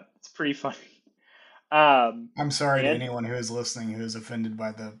 It's pretty funny. Um, I'm sorry to and anyone who is listening who is offended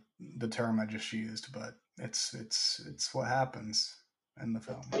by the term I just used, but it's what happens in the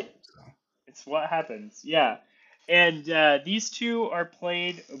film. it, So it's what happens, yeah. And these two are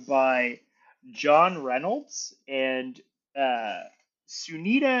played by John Reynolds and uh,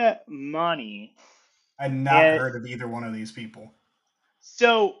 Sunita Mani. I'd not And heard of either one of these people.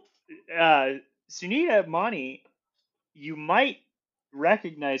 so, uh, Sunita Mani, you might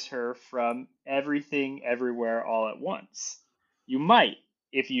recognize her from Everything Everywhere All at Once. You might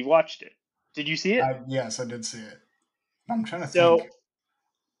if you watched it. Did you see it? Yes, I did see it. I'm trying to think. So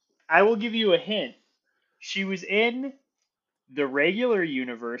I will give you a hint. She was in the regular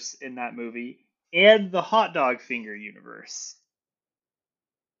universe in that movie and the hot dog finger universe.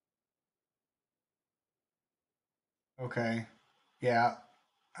 Okay. Yeah,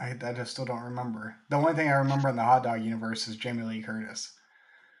 I just still don't remember. The only thing I remember in the hot dog universe is Jamie Lee Curtis.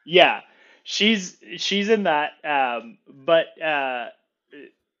 Yeah, she's in that. But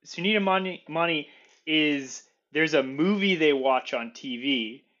Sunita Mani is there's a movie they watch on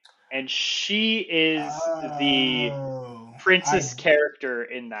TV, and she is the Oh, princess character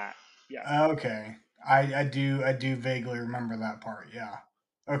in that. Yeah, okay. I do vaguely remember that part. Yeah.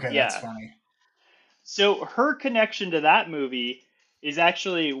 Okay, that's yeah. funny. So her connection to that movie is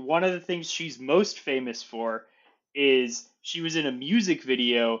actually one of the things she's most famous for is she was in a music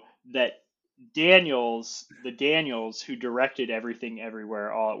video that the Daniels who directed Everything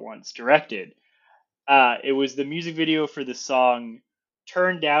Everywhere All at Once directed. It was the music video for the song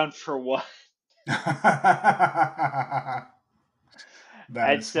 "Turn Down for What," That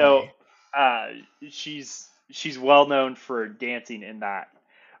and is so funny. uh, she's well known for dancing in that.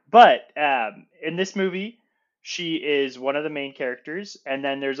 But in this movie, she is one of the main characters, and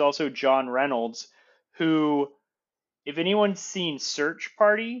then there's also John Reynolds, who, if anyone's seen Search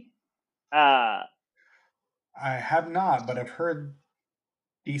Party, Uh, I have not, but I've heard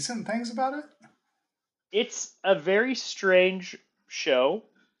decent things about it. it's a very strange show,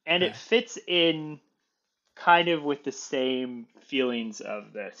 and it Okay. fits in kind of with the same feelings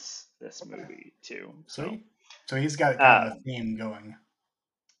of this Okay. movie too. So, Sweet. So he's got kind of a um, theme going.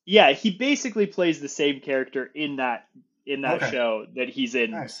 yeah, he basically plays the same character in that Okay. show that he's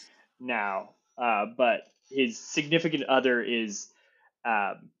in Nice. now. But his significant other is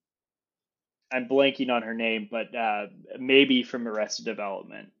um, I'm blanking on her name, but maybe from Arrested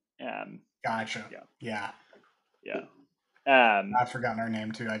Development. Um, Gotcha. yeah, Yeah. yeah, I've forgotten her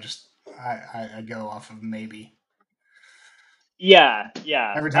name too. I go off of maybe. yeah,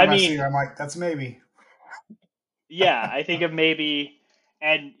 yeah. Every I time I see her, mean, I'm like, that's maybe. yeah, I think of maybe,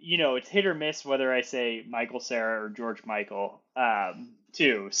 and it's hit or miss whether I say Michael Sarah or George Michael,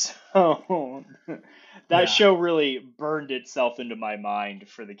 too. So that Yeah. show really burned itself into my mind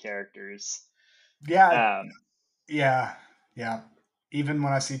for the characters. Yeah. Um, Yeah. Yeah. Even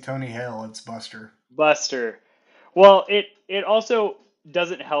when I see Tony Hale, it's Buster. Buster. Well, it also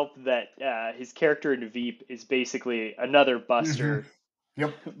doesn't help that his character in Veep is basically another Hmm. Buster.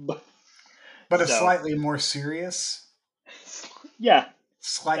 Yep. But a So slightly more serious, yeah,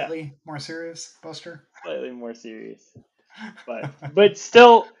 yeah, slightly more serious Buster. slightly more serious, but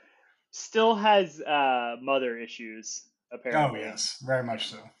still has mother issues Oh apparently. yes, very Yeah. much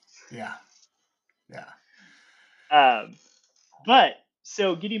so. Yeah. Yeah. Um, but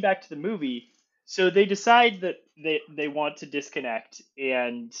so getting back to the movie, so they decide that they want to disconnect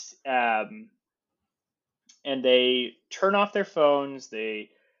um, and they turn off their phones,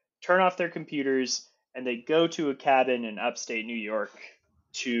 they turn off their computers, and they go to a cabin in upstate New York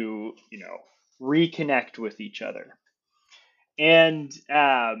to reconnect with each other. And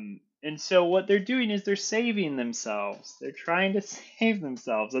so what they're doing is they're saving themselves. They're trying to save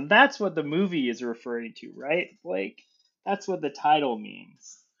themselves. And that's what the movie is referring to, right, Blake? That's what the title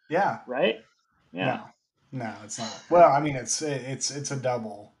means, Yeah. right? Yeah. No. No, it's not. Well, I mean, it's a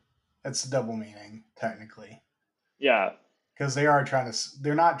double. It's a double meaning technically Yeah. because they are trying to.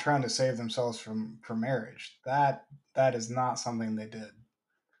 They're not trying to save themselves from marriage. That is not something they did.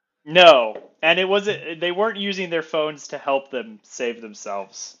 No. And it wasn't they weren't using their phones to help them save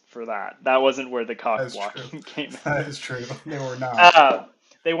themselves for that. That wasn't where the cock That's true. blocking came That in. is true. They were not. Uh,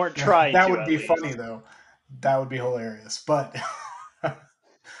 they weren't trying That to would at be funny least. though. That would be hilarious. But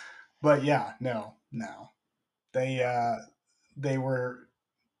but yeah, no, no. They were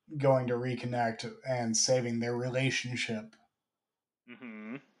going to reconnect and saving their relationship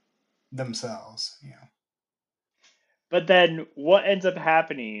Hmm. themselves. But then what ends up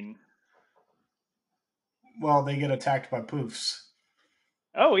happening? Well, they get attacked by poofs.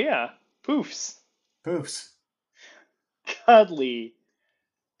 Oh yeah, poofs. Poofs, Cuddly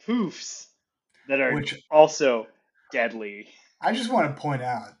poofs that are which also deadly. I just want to point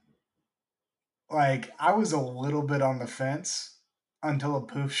out. Like I was a little bit on the fence until a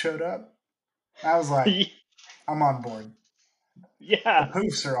poof showed up. I was like, I'm on board. The Yeah,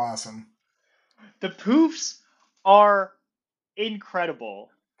 poofs are awesome. the poofs are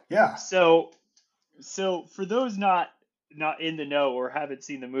incredible. Yeah, So for those not in the know or haven't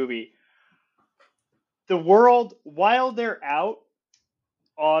seen the movie, the world while they're out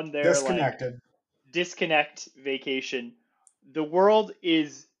on their like disconnected. disconnect vacation, the world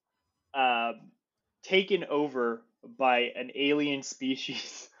is um, taken over by an alien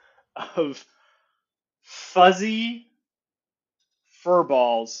species of fuzzy fur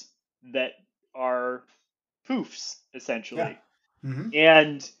balls that are poofs, Yeah. essentially. Mm-hmm.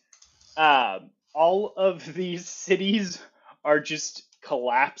 And all of these cities are just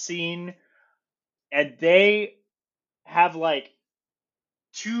collapsing, and they have like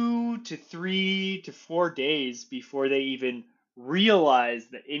 2 to 3 to 4 days before they even realize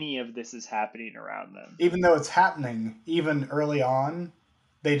that any of this is happening around them. Even though it's happening, even early on,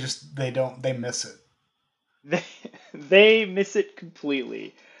 they miss it. They, they miss it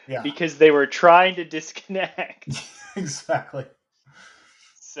completely Yeah, because they were trying to disconnect. exactly.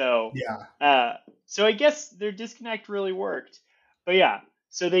 So, Yeah, uh, so I guess their disconnect really worked. But yeah,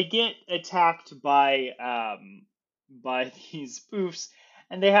 so they get attacked by these spoofs,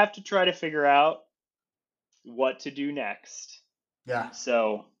 and they have to try to figure out what to do next. yeah. And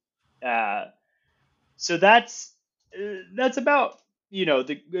so, uh, so that's about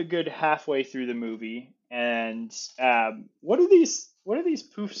the a good halfway through the movie. And what are these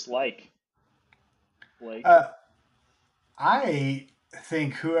poofs like, Blake? Uh, I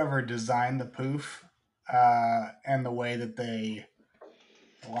think whoever designed the poof and the way that they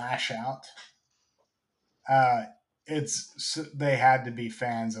lash out, uh, they had to be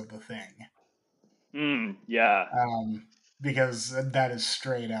fans of the thing, Yeah. because that is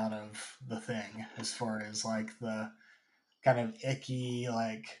straight out of the thing as far as like the kind of icky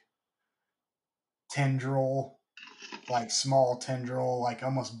like tendril, like small tendril, like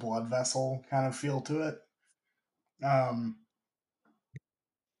almost blood vessel kind of feel to it. Um,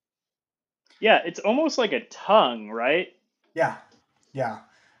 Yeah, it's almost like a tongue, right? yeah, yeah,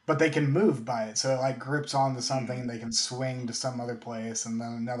 but they can move by it, so it like grips onto something, Mm. and they can swing to some other place, and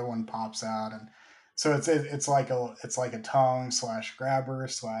then another one pops out, and so it's like a tongue slash grabber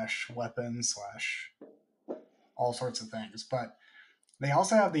slash weapon slash all sorts of things. But they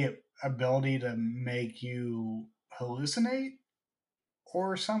also have the ability to make you hallucinate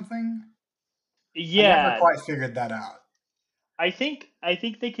or something. I never Yeah, quite figured that out. I think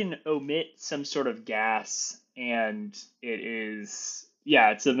they can omit some sort of gas, and it is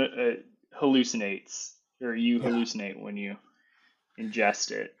yeah, hallucinates, or you Yeah, hallucinate when you ingest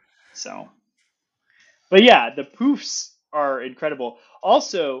it. So, but yeah, the poofs are incredible.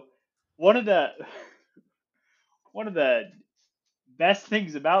 Also, one of the one of the best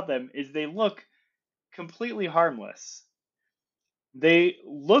things about them is they look completely harmless. They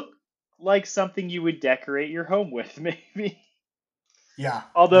look like something you would decorate your home with, maybe. yeah,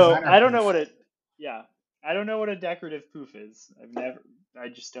 Although designer I don't know proof. what it, yeah, I don't know what a decorative poof is. I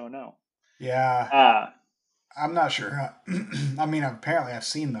just don't know. Yeah, Uh, I'm not sure. I mean, apparently I've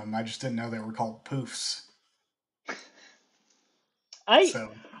seen them. I just didn't know they were called poofs. I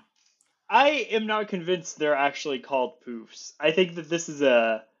So, I am not convinced they're actually called poofs. I think that this is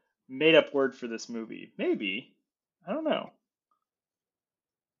a made up word for this movie. Maybe. I don't know.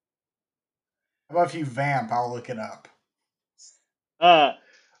 how about if you vamp? I'll look it up. Uh,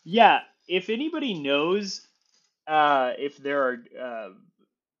 yeah. If anybody knows, if there are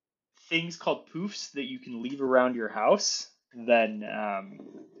things called poofs that you can leave around your house, then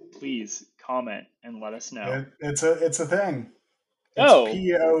please comment and let us know. It's a thing. It's Oh,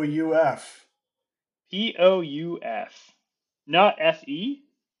 POUF. Pouf, not Fe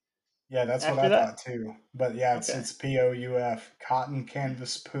Yeah, that's what after I that. thought too. But yeah, it's Okay. it's POUF. Cotton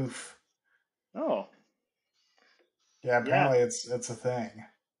canvas poof. Oh, Yeah, yeah. apparently it's a thing.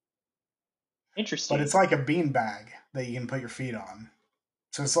 But Interesting. it's like a bean bag that you can put your feet on.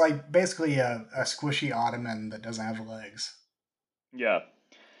 So it's like basically a squishy ottoman that doesn't have legs, Yeah.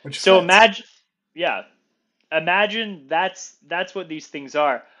 which So fits. imagine, yeah, imagine that's what these things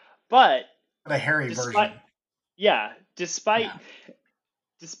are. But But a hairy despite, version. yeah, Yeah.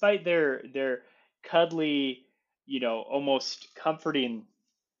 despite their cuddly, almost comforting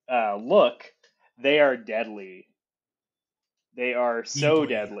look, they are deadly. They are so Deeply.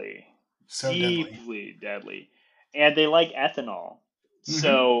 deadly, So deadly. deeply deadly, and they like ethanol. Mm-hmm.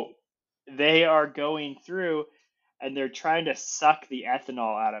 So they are going through and they're trying to suck the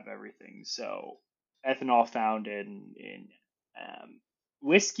ethanol out of everything. So ethanol found in um,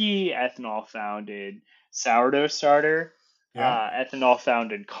 whiskey, ethanol found in sourdough starter, Yeah. ethanol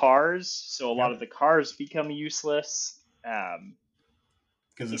found in cars. So a lot of Yep. the cars become useless,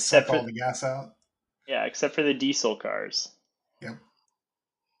 Because it except suck for all the gas out. yeah, except for the diesel cars. Yep.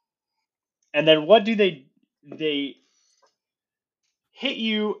 And then what do they hit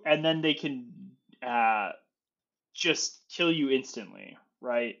you and then they can just kill you instantly,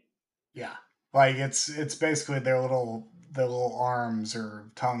 right? Yeah. Like it's basically their little arms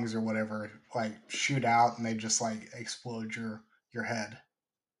or tongues or whatever like shoot out and they just like explode your head.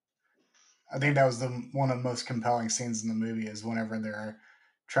 I think that was the one of the most compelling scenes in the movie is whenever they're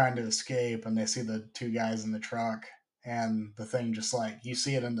trying to escape and they see the two guys in the truck and the thing just like you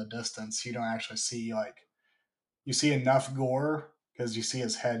see it in the distance. You don't actually see like you see enough gore because you see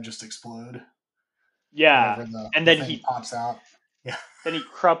his head just explode Yeah. whenever the And the thing pops out. Yeah. then he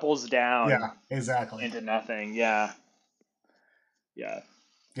crumples down Yeah, exactly. into nothing. Yeah. Yeah.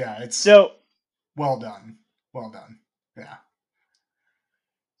 Yeah, it's So well done. Well done. Yeah.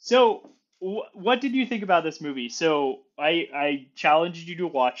 so what did you think about this movie? So I challenged you to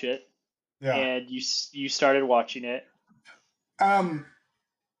watch it Yeah. and you started watching it. Um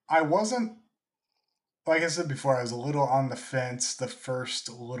I wasn't like I said before, I was a little on the fence the first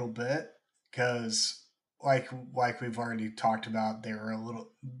little bit because like we've already talked about, they were a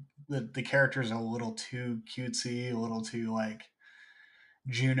little the characters are a little too cutesy, a little too like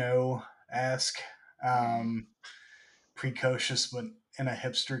Juno esque, Mm. um, precocious, but in a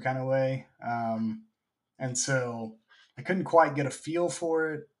hipster kind of way. And so I couldn't quite get a feel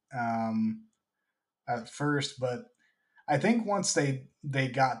for it at first, but I think once they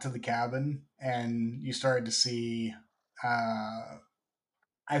got to the cabin and you started to see uh,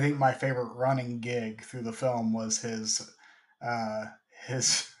 I think my favorite running gig through the film was uh,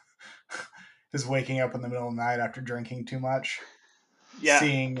 his his waking up in the middle of the night after drinking too much, Yeah.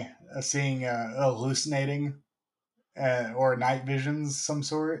 seeing hallucinating or night visions some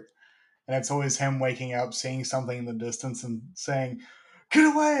sort, and it's always him waking up, seeing something in the distance, and saying,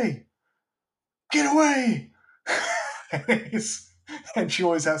 "Get away! Get away!" And she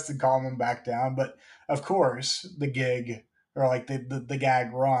always has to calm him back down. But of course, the gig or like the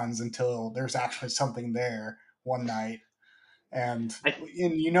gag runs until there's actually something there one night, and I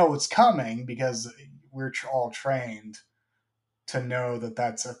you know it's coming because we're all trained to know that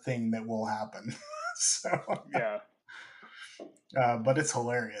that's a thing that will happen. So, yeah. but it's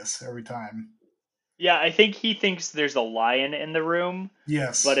hilarious every time. Yeah, I think he thinks there's a lion in the room,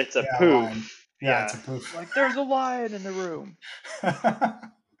 but Yes, it's a yeah, line. poof. Yeah, it's Yeah. a poof. Like there's a lion in the room.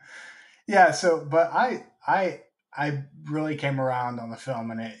 Yeah, so but I really came around on the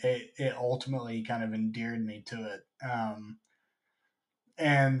film, and it ultimately kind of endeared me to it.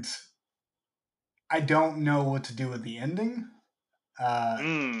 And I don't know what to do with the ending. Uh,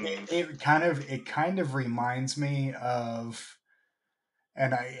 Mm. it kind of reminds me of,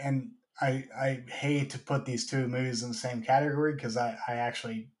 and I hate to put these two movies in the same category because I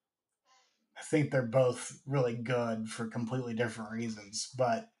actually think they're both really good for completely different reasons.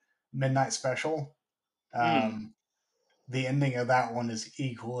 But Midnight Special, Mm. um, the ending of that one is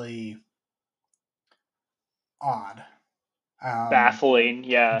equally odd, um, Baffling.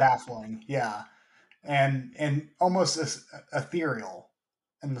 Yeah. baffling, yeah, and almost ethereal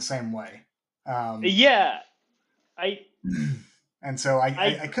in the same way. Um, Yeah. I and so I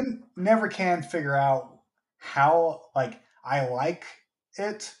I couldn't never can figure out how like I like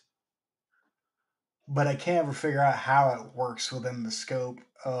it, but I can't ever figure out how it works within the scope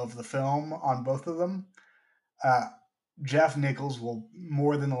of the film on both of them. Uh, Jeff Nichols will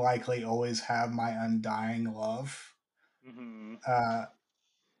more than likely always have my undying love. mhm. Uh,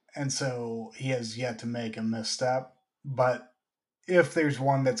 and so he has yet to make a misstep. But if there's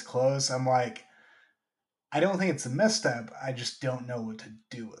one that's close, I'm like, I don't think it's a misstep. I just don't know what to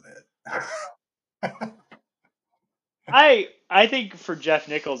do with it. I think for Jeff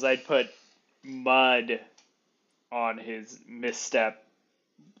Nichols I'd put Mud on his misstep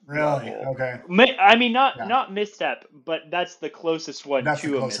Really? level. Okay. I mean Yeah. not misstep, but that's the closest one That's the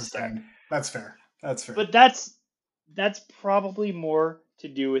to a closest misstep. thing. That's fair. That's fair. But that's probably more to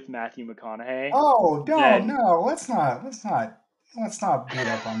do with Matthew McConaughey Oh, no, than no. Let's not beat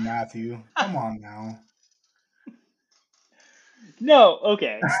up on Matthew. Come on now. no,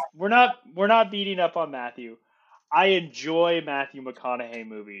 okay. We're not beating up on Matthew. I enjoy Matthew McConaughey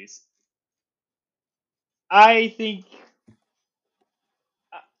movies. I think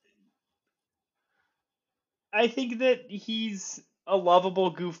I think that he's a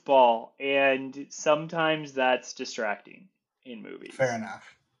lovable goofball, and sometimes that's distracting in Fair movies.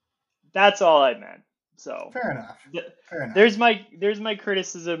 enough. That's all I meant. So Fair enough. th- Fair enough. there's my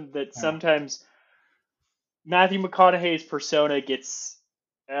criticism that Yeah, sometimes Matthew McConaughey's persona gets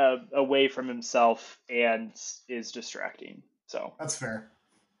away from himself and is distracting. So that's fair.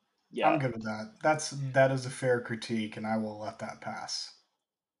 I'm yeah, good with that. That is a fair critique, and I will let that pass.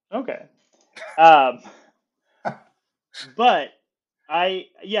 okay. Um, but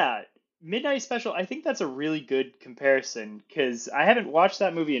yeah, Midnight Special. I think that's a really good comparison because I haven't watched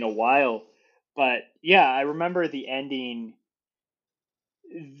that movie in a while. But yeah, I remember the ending.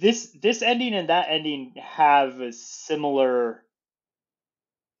 This ending and that ending have a similar,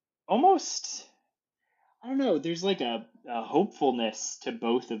 almost. I don't know. There's like a hopefulness to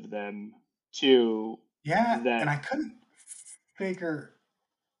both of them too. Yeah, and That I couldn't figure.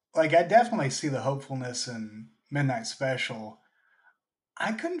 Like, I definitely see the hopefulness in Midnight Special.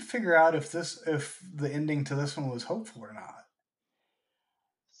 I couldn't figure out if the ending to this one was hopeful or not.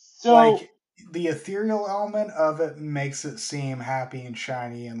 so Like, the ethereal element of it makes it seem happy and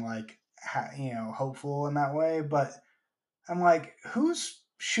shiny and like hopeful in that way, but I'm like, who's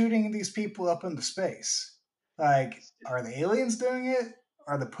shooting these people up into space? Like, are the aliens doing it?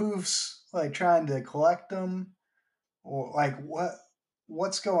 Are the poofs like trying to collect them? Or like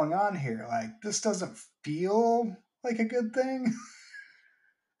what's going on here? Like, this doesn't feel like a good thing.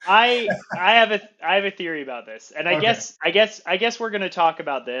 I have a theory about this, and Okay. I guess we're gonna talk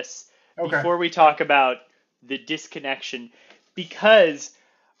about this Okay. before we talk about the disconnection, because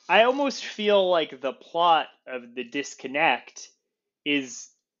I almost feel like the plot of the disconnect is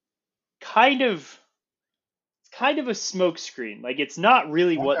kind of kind of a smokescreen. Like Okay. it's not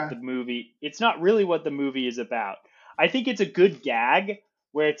really what the movie is about. I think it's a good gag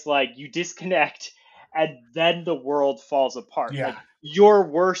where it's like you disconnect and then the world falls apart. Yeah. Like your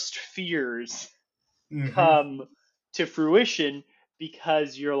worst fears Mm-hmm. come to fruition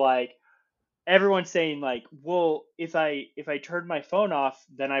because you're like, everyone's saying like, well, if I turn my phone off,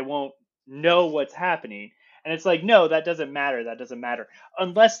 then I won't know what's happening. And it's like, no, that doesn't matter. That doesn't matter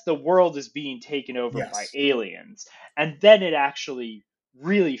unless the world is being taken over by Yes. aliens, and then it actually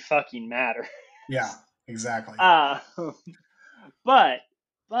really fucking matters. Yeah. Exactly. Uh, but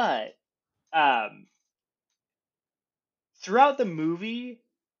but um, throughout the movie,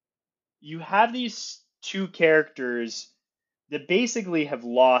 you have these two characters that basically have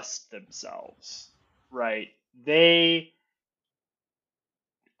lost themselves, right? They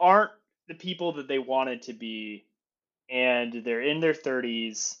aren't the people that they wanted to be, and they're in their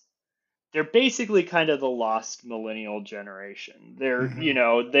 30s. They're basically kind of the lost millennial generation. They're,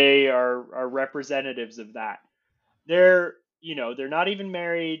 Mm-hmm. they are representatives of that. They're not even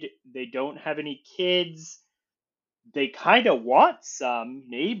married. They don't have any kids. They kind of want some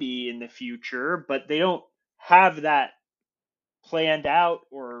maybe in the future, but they don't have that planned out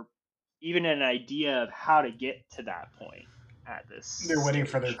or even an idea of how to get to that point at this They're waiting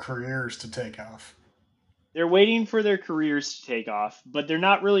for their stage. careers to take off. They're waiting for their careers to take off, but they're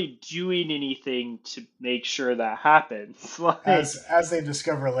not really doing anything to make sure that happens. Like, As they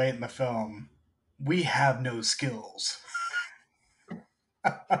discover late in the film, we have no skills.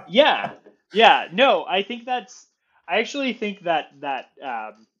 yeah, yeah, no, I actually think that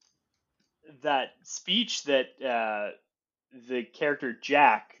speech that the character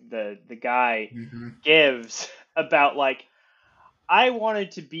Jack, the guy, Mm-hmm. gives about like, I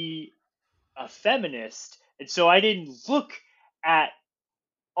wanted to be a feminist, and so I didn't look at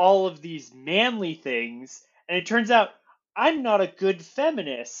all of these manly things, and it turns out I'm not a good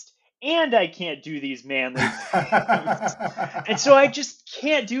feminist, and I can't do these manly things. And so I just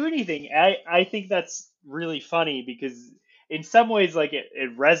can't do anything. I think that's really funny because in some ways like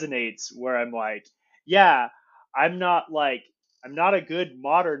it resonates where I'm like, yeah, I'm not like I'm not a good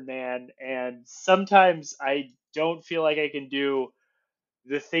modern man, and sometimes I don't feel like I can do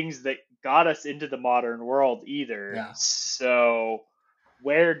the things that got us into the modern world either. Yeah. So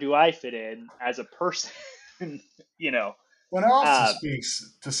where do I fit in as a person? you know. Well, it also Uh,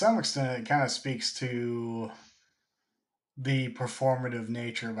 speaks, to some extent, it kind of speaks to the performative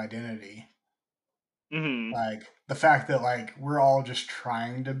nature of identity. mhm. Like the fact that like we're all just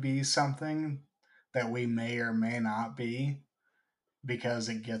trying to be something that we may or may not be because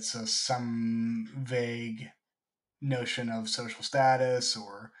it gets us some vague notion of social status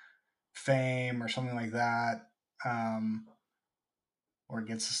or fame or something like that, um, or it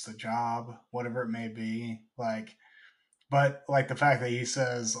gets us the job, whatever it may be. Like, but like the fact that he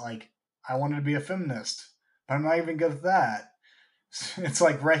says like I wanted to be a feminist, but I'm not even good at that. It's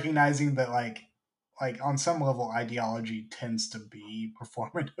like recognizing that like on some level ideology tends to be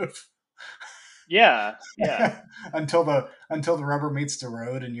performative Yeah, yeah. until the rubber meets the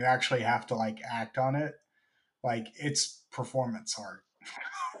road and you actually have to like act on it. Like it's performance art.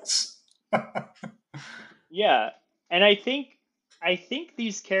 Yeah. And I think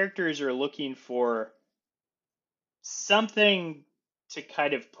these characters are looking for something to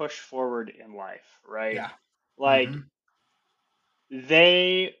kind of push forward in life, right? Yeah. Like Mm-hmm.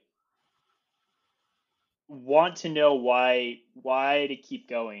 they want to know why to keep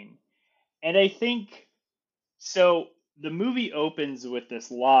going. And I think so the movie opens with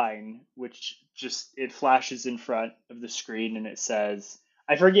this line which just it flashes in front of the screen and it says,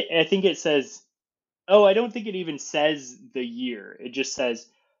 I forget, I think it says, oh, I don't think it even says the year. It just says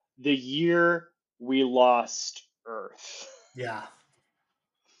the year we lost Earth. Yeah.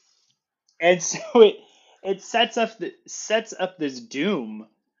 And so it sets up this doom.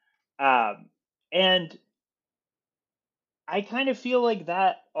 Um, and I kind of feel like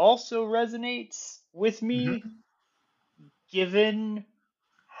that also resonates with me Mm-hmm. given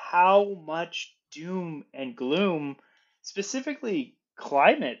how much doom and gloom, specifically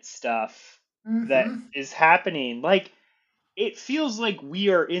climate stuff, that Mm-hmm. is happening. Like, it feels like we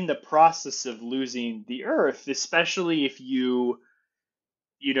are in the process of losing the earth, especially if you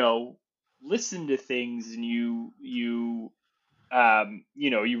know, listen to things and you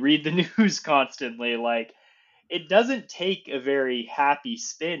read the news constantly. Like, it doesn't take a very happy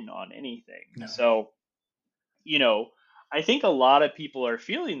spin on anything. No. So, you know, I think a lot of people are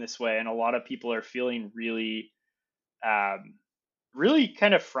feeling this way, and a lot of people are feeling um, really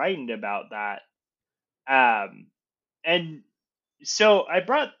kind of frightened about that. Um, and so I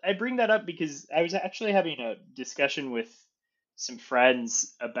bring that up because I was actually having a discussion with some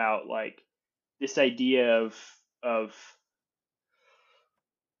friends about like this idea of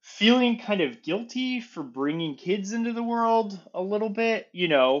feeling kind of guilty for bringing kids into the world a little bit,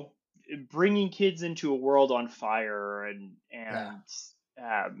 bringing kids into a world on fire Yeah.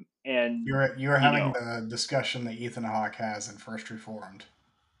 and You were you having know the discussion that Ethan Hawke has in First Reformed.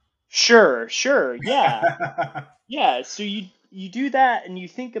 sure, yeah. Yeah, so you do that and you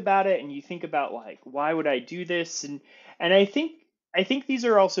think about it and you think about like why would I do this and I think these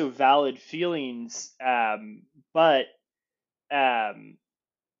are also valid feelings but um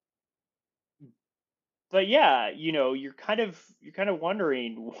but yeah, you're kind of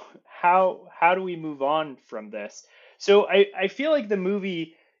wondering how do we move on from this? So I feel like the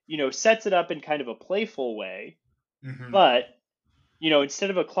movie, sets it up in kind of a playful way, Hmm. but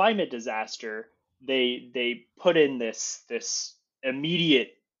instead of a climate disaster, they put in this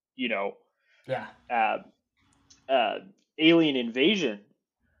immediate, you know, Yeah. uh, uh, alien invasion.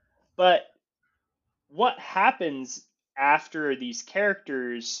 But what happens after these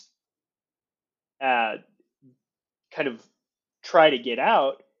characters uh, kind of try to get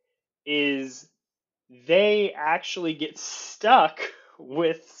out is they actually get stuck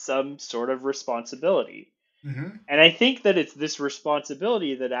with some sort of responsibility. Hmm. And I think that it's this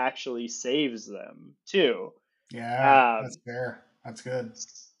responsibility that actually saves them too. Yeah, that's Um, fair. That's good.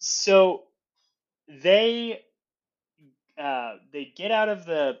 so they they get out of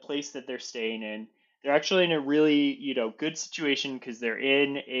the place that they're staying in. They're actually in a really good situation because they're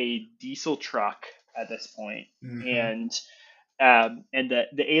in a diesel truck at this point, Hmm. and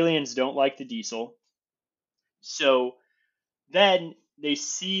the aliens don't like the diesel. So then they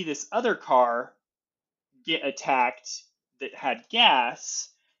see this other car get attacked that had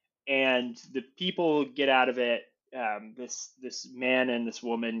gas, and the people get out of it. This man and this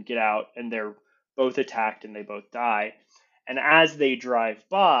woman get out, and they're both attacked, and they both die. And as they drive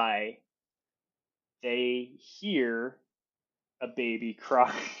by, they hear a baby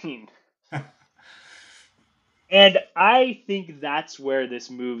crying. And I think that's where this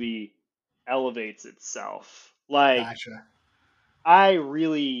movie elevates itself. Like, Gotcha. I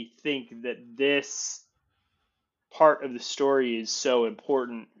really think that this part of the story is so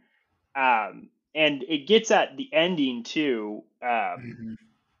important. And it gets at the ending too, Hmm.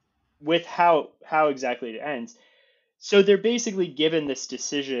 with how exactly it ends. So they're basically given this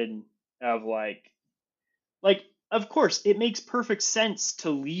decision of like of course it makes perfect sense to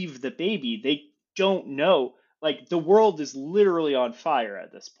leave the baby. They don't know, like the world is literally on fire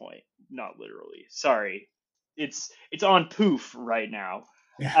at this point. Not literally, sorry. It's on poof right now.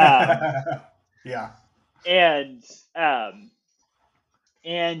 Um Yeah. and um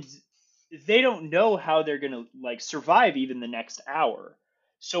and they don't know how they're going to like survive even the next hour.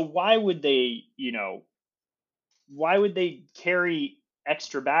 So why would they carry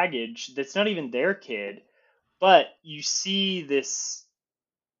extra baggage that's not even their kid? But you see this,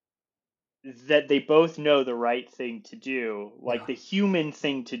 that they both know the right thing to do, like Yeah. the human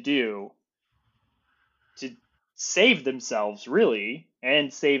thing to do to save themselves, really,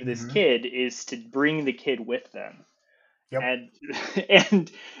 and save this Hmm. kid, is to bring the kid with them. Yep. And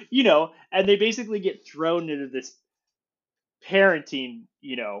and they basically get thrown into this parenting,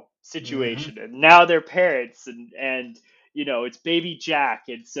 Hmm. situation, and now they're parents, and it's baby Jack,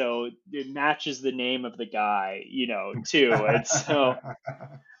 and so it matches the name of the guy, too, and so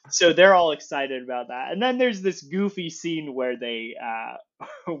they're all excited about that. And then there's this goofy scene where they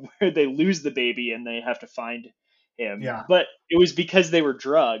where they lose the baby and they have to find him, Yeah. but it was because they were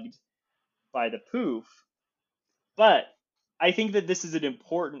drugged by the poof. But I think that this is an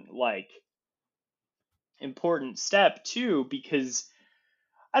important step too, because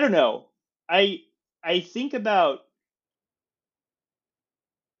I don't know. I I think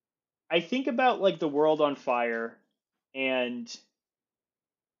about like the world on fire, and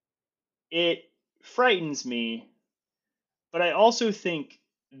it frightens me, but I also think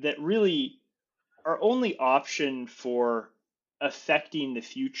that really our only option for affecting the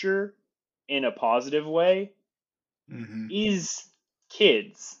future in a positive way Hmm. is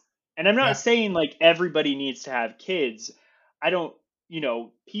kids. And I'm not Yeah. saying like everybody needs to have kids. I don't,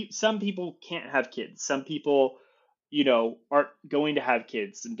 some people can't have kids. Some people, aren't going to have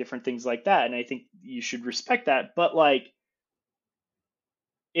kids and different things like that. And I think you should respect that. But like,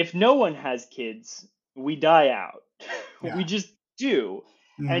 if no one has kids, we die out. We Yeah. just do.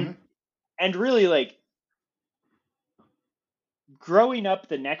 And Hmm. and really like growing up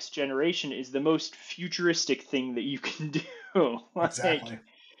the next generation is the most futuristic thing that you can do. Like Exactly.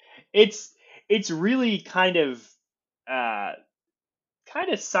 it's it's really uh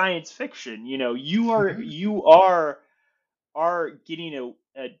kind of science fiction. You are Hmm. you are getting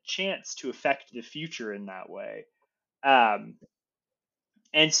a chance to affect the future in that way. Um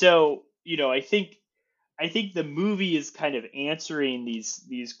And so, I think the movie is kind of answering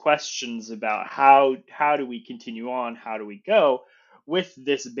these questions about how do we continue on, how do we go with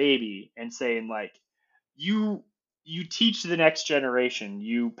this baby, and saying like, you you teach the next generation,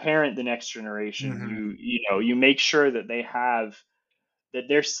 you parent the next generation, Mm-hmm. you make sure that that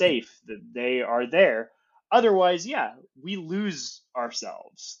they're safe, that they are there. Otherwise, yeah, we lose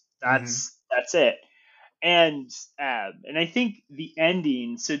ourselves. Mm-hmm. That's it. And and I think the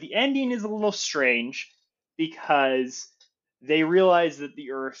ending. So the ending is a little strange because they realize that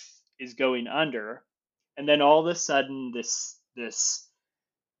the Earth is going under, and then all of a sudden this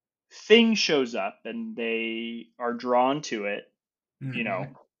thing shows up, and they are drawn to it. You Mm-hmm.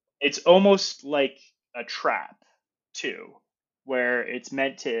 know, it's almost like a trap too, where it's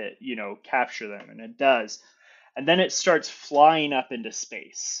meant to capture them, and it does, and then it starts flying up into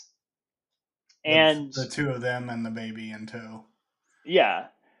space, With and the two of them and the baby in tow. yeah.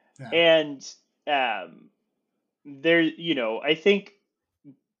 Yeah. And um, I think,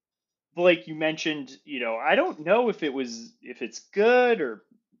 like you mentioned, I don't know if it's good or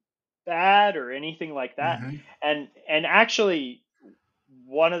bad or anything like that. Mm-hmm. And actually,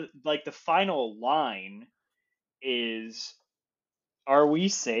 one of like the final line is, "Are we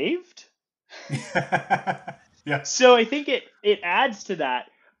saved?" Yeah. So I think it adds to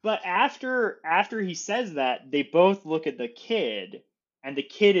that. But after he says that, they both look at the kid, and the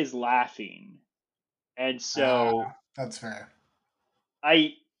kid is laughing. And so That's fair.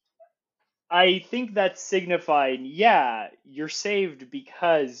 I I think that's signifying, yeah, you're saved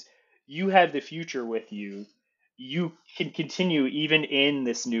because you have the future with you. You can continue even in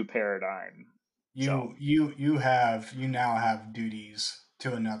this new paradigm. So, You now have duties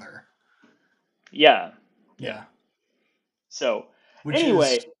to another. yeah, yeah. Yeah. So, Which is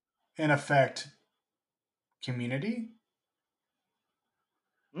anyway, in effect community.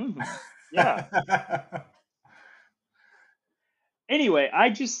 yeah. Anyway,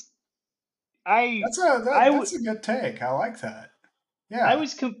 I, I, w- That's a good take. I like that. I Yeah.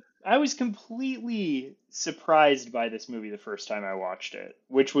 was, I was completely surprised by this movie the first time I watched it,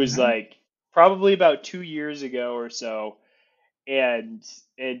 which was Hmm. like probably about 2 years ago or so, and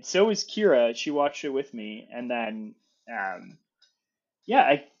so was Kira. She watched it with me, and then um,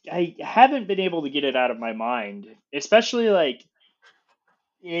 yeah, I haven't been able to get it out of my mind, especially like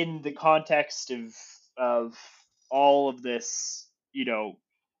in the context of all of this,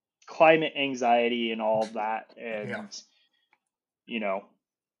 climate anxiety and all of that, Yeah. and you know,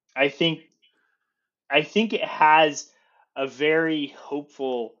 I think it has a very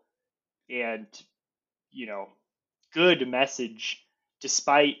hopeful and you know good message,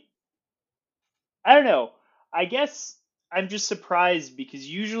 despite, I don't know. I guess I'm just surprised because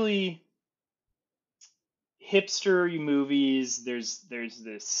usually hipster movies, there's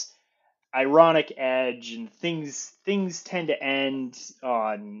this ironic edge, and things tend to end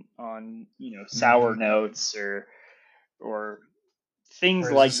on Hmm. sour notes, or things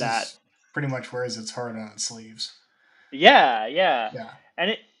Whereas like this that. is pretty much wears its heart on its sleeves. Yeah, yeah. Yeah.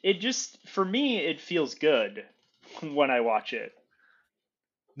 And it just, for me, it feels good when I watch it.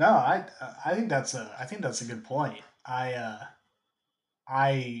 No, I think that's a good point. I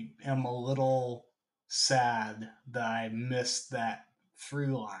am a little sad that I missed that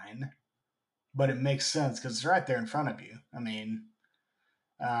through line, but it makes sense because it's right there in front of you. I mean,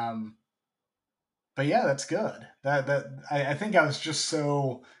 um, but yeah, that's good. I think I was just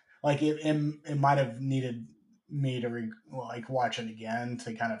so like it might have needed me to like watch it again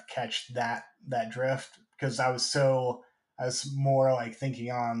to kind of catch that drift because I was more like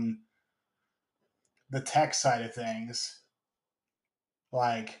thinking on the tech side of things,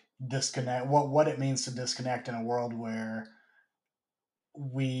 like disconnect what it means to disconnect in a world where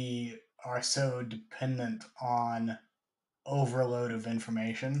we are so dependent on overload of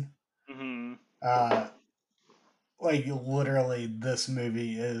information. Hmm. Uh, like literally, this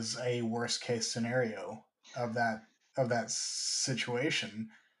movie is a worst case scenario of that situation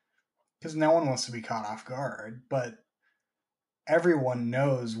because no one wants to be caught off guard, but everyone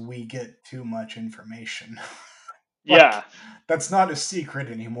knows we get too much information. Like Yeah. that's not a secret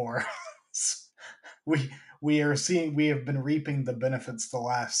anymore. we we have been reaping the benefits the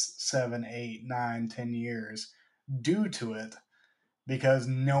last 7, 8, 9, 10 years due to it because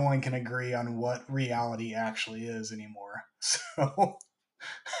no one can agree on what reality actually is anymore. So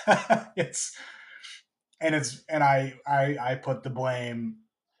it's I put the blame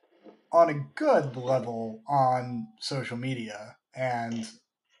on a good level on social media and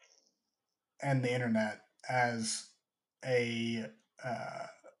the internet as a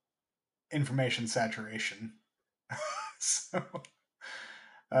information saturation. So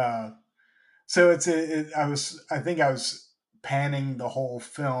Uh, so I think I was panning the whole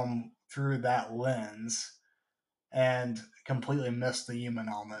film through that lens and completely missed the human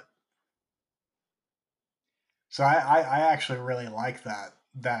element. So I actually really like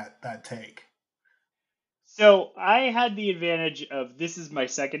that take. So I had the advantage of this is my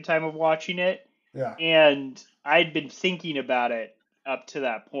second time of watching it, Yeah, and I'd been thinking about it up to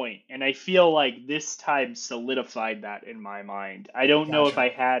that point, and I feel like this time solidified that in my mind. I don't know if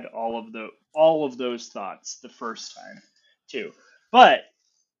gotcha. I had all of those thoughts the first time too. But,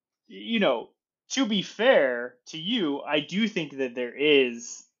 you know, to be fair to you, I do think that there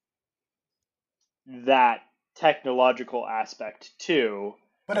is that technological aspect too.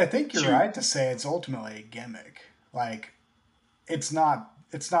 But I think you're To right to say it's ultimately a gimmick. Like it's not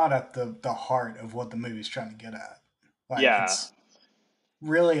at the heart of what the movie's trying to get at. Like yeah. it's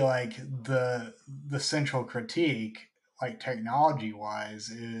really like the central critique, like technology wise,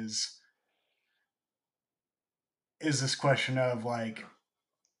 is this question of like,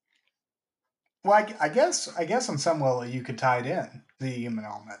 well, I guess on some level you could tie it in the human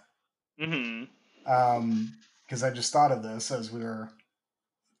element. Mhm. Because I just thought of this as we were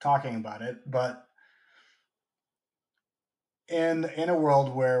talking about it, but in a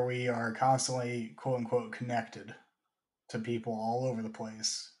world where we are constantly quote unquote connected to people all over the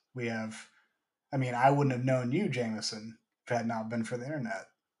place, we have. I mean, I wouldn't have known you, Jameson, if it had not been for the internet.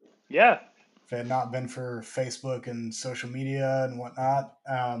 Yeah. If it had not been for Facebook and social media and whatnot,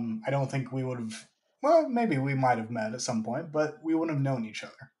 I don't think we would have. Well, maybe we might have met at some point, but we wouldn't have known each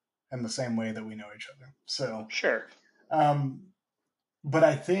other in the same way that we know each other. So, Sure. um, but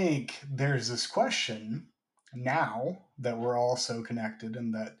I think there's this question now that we're all so connected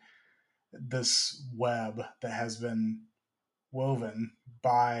and that this web that has been woven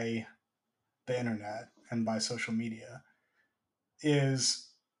by the internet and by social media is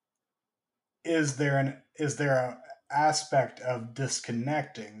is there a aspect of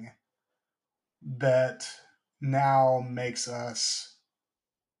disconnecting that now makes us,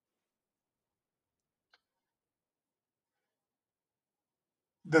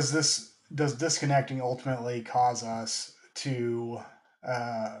 does disconnecting ultimately cause us to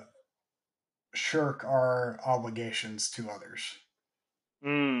uh, shirk our obligations to others?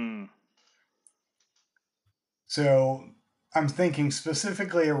 Mm. So I'm thinking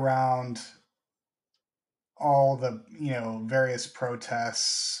specifically around all the various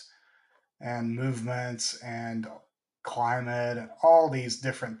protests and movements and climate and all these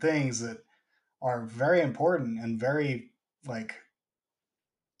different things that are very important and very like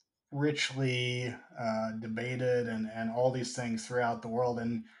richly debated and all these things throughout the world.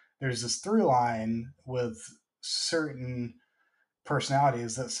 And there's this through line with certain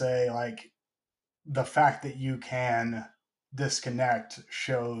personalities that say like the fact that you can disconnect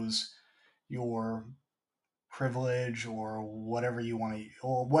shows your privilege or whatever you want to,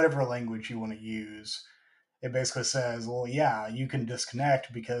 or whatever language you want to use. It basically says, well, yeah, you can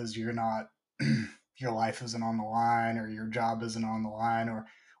disconnect because you're not, your life isn't on the line, or your job isn't on the line, or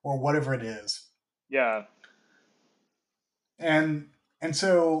whatever it is. Yeah. And and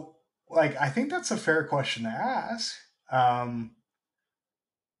so, like, I think that's a fair question to ask. Um,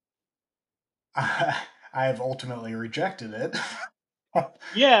 I have ultimately rejected it.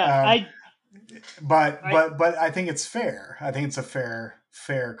 Yeah, um, but I but but I think it's fair. I think it's a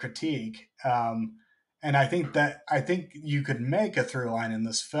fair critique. And I think you could make a through line in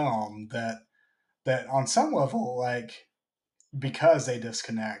this film that on some level, like, because they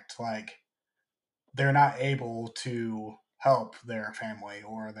disconnect, like they're not able to help their family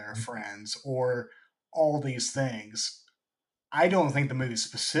or their friends or all these things. I don't think the movie's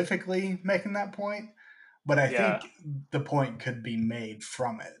specifically making that point, but I yeah. think the point could be made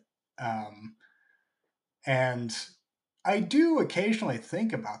from it. Um, and I do occasionally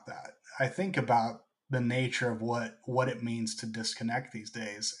think about that. I think about the nature of what it means to disconnect these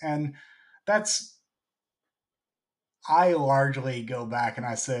days, and that's, I largely go back and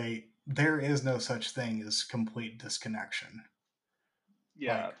I say there is no such thing as complete disconnection.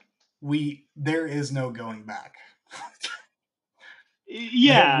 Yeah. Like, there is no going back. There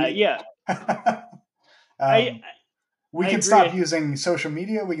Yeah, we yeah. I um, we I can stop agree. using social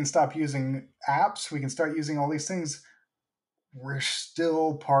media. We can stop using apps. We can start using all these things. We're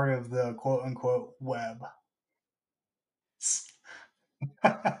still part of the quote unquote web.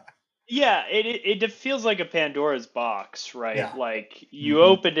 Yeah, it feels like a Pandora's box, right? Yeah. Like you Hmm.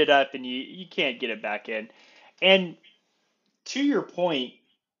 opened it up and you can't get it back in. And to your point,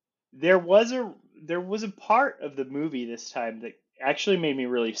 there was a part of the movie this time that actually made me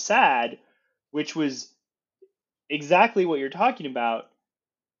really sad, which was exactly what you're talking about.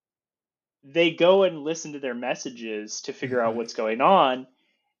 they go and listen to their messages to figure out Hmm. what's going on,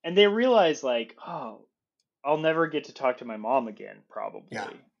 and they realize like, oh, I'll never get to talk to my mom again, Yeah.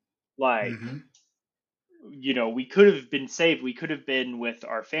 probably. Like, Hmm. we could have been saved. We could have been with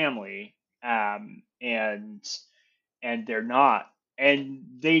our family, and they're not. And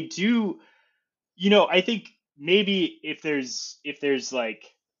they do, I think maybe if there's like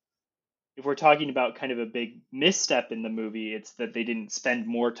if we're talking about kind of a big misstep in the movie, it's that they didn't spend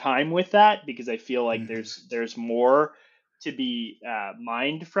more time with that, because I feel like Hmm. there's more to be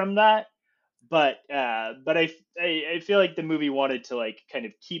mined from that. But I feel like the movie wanted to like kind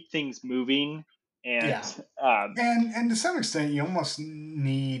of keep things moving, and Yeah. And to some extent, you almost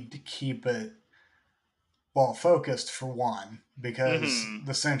need to keep it well focused for one, because mhm,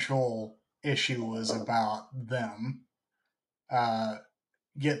 the central issue was about them. Uh,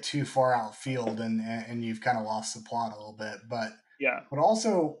 get too far outfield and you've kind of lost the plot a little bit. yeah, But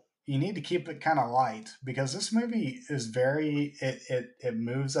also you need to keep it kind of light, because this movie is very it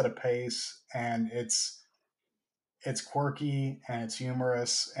moves at a pace, and it's quirky and it's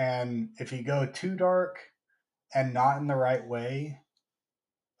humorous, and if you go too dark and not in the right way,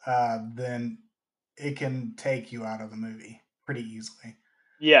 then it can take you out of the movie pretty easily.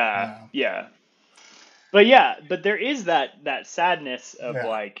 yeah, Uh, yeah. But there is that sadness of yeah.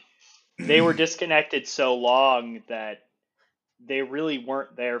 like they were disconnected so long that they really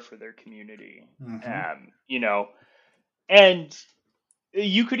weren't there for their community. Hmm. And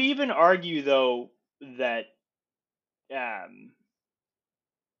you could even argue though that um,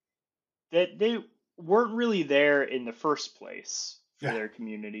 that they weren't really there in the first place for Yeah. their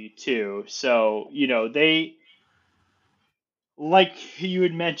community too. So they, like you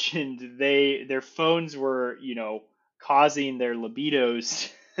had mentioned, their phones were causing their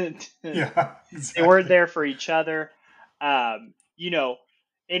libidos. Yeah. They weren't Exactly. there for each other. Um, you know,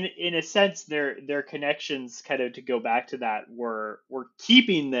 in a sense, their connections, kind of to go back to that, were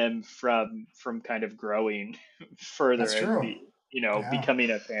keeping them from kind of growing further That's and true. Yeah.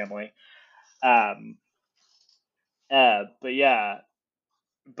 becoming a family. Um, but yeah,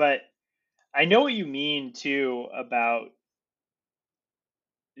 but I know what you mean too about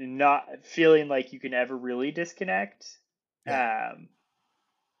not feeling like you can ever really disconnect. Yeah. Um,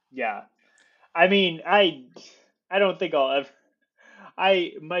 yeah, I mean, I don't think I'll ever.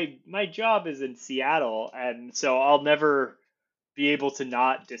 My job is in Seattle, and so I'll never be able to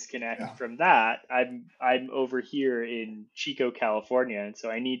not disconnect Yeah. from that. I'm over here in Chico, California, and so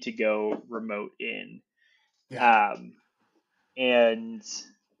I need to go remote in. Yeah. Um, and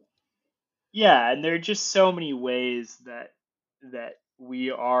yeah, and there are just so many ways that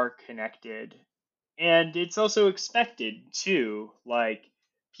we are connected. And it's also expected too. Like,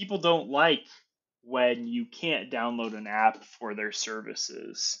 people don't like when you can't download an app for their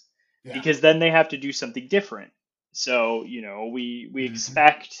services, Yeah. because then they have to do something different. So, we Hmm.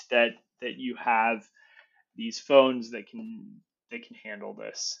 expect that you have these phones that can handle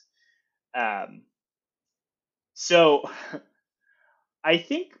this. Um, so I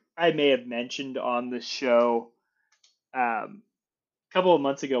think I may have mentioned on the show, um, a couple of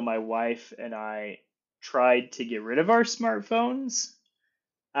months ago, my wife and I tried to get rid of our smartphones,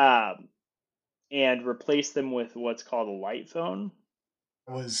 um, and replace them with what's called a light phone.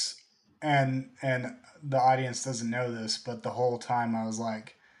 Was and the audience doesn't know this, but the whole time I was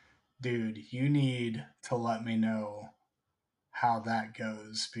like, dude, you need to let me know how that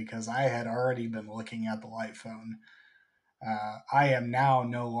goes, because I had already been looking at the light phone. I am now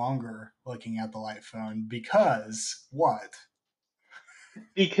no longer looking at the light phone because what?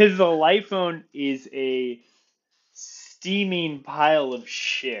 Because the light phone is a steaming pile of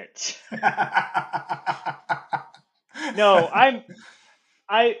shit. No,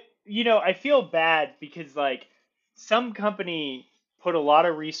 I feel bad because like some company put a lot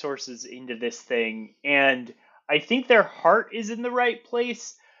of resources into this thing, and I think their heart is in the right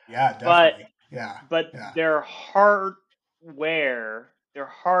place, Yeah, but definitely. Yeah, but yeah. their hardware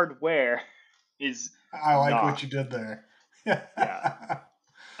is I like what not. you did there. Yeah.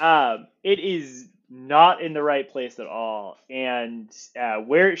 It is not in the right place at all, and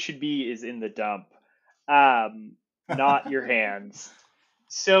where it should be is in the dump, um, not your hands.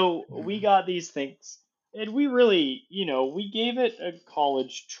 So we Mhm. got these things, and we really, we gave it a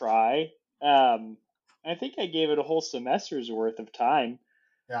college try. Um, I think I gave it a whole semester's worth of time.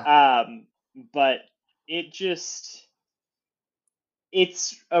 Yeah. Um, but it just,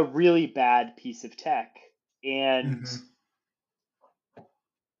 it's a really bad piece of tech, and Hmm.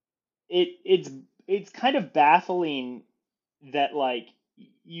 it's kind of baffling that like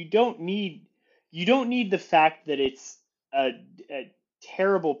you don't need you don't need the fact that it's a,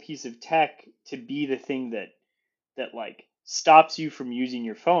 terrible piece of tech to be the thing that like stops you from using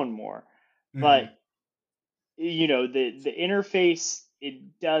your phone more. But Hmm. the interface,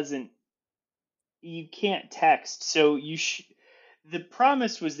 it doesn't, you can't text. So the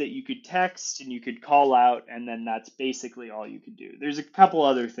promise was that you could text and you could call out, and then that's basically all you could do. There's a couple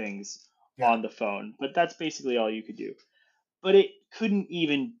other things Yeah. on the phone, but that's basically all you could do. But it couldn't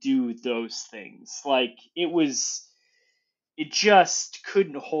even do those things. Like it just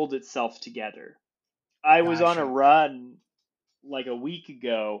couldn't hold itself together. I was on a Gotcha. run like a week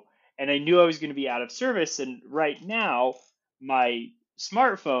ago, and I knew I was going to be out of service. And right now, my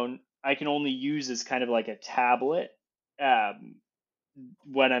smartphone I can only use as kind of like a tablet um,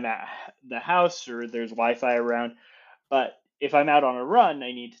 when I'm at the house or there's Wi-Fi around. But if I'm out on a run,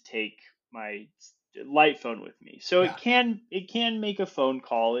 I need to take my light phone with me. So Yeah. it can make a phone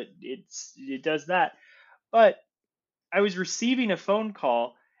call. It does that. But I was receiving a phone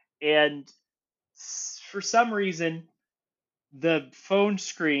call, and for some reason the phone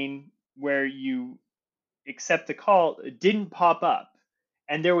screen where you accept the call didn't pop up,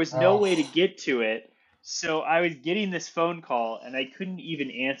 and there was no way to Oh get to it. So I was getting this phone call and I couldn't even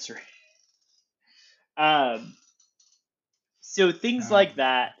answer it. So things no. like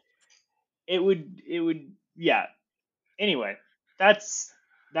that, it would yeah. Anyway, that's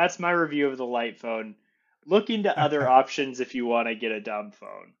my review of the light phone. Look into other options if you want to get a dumb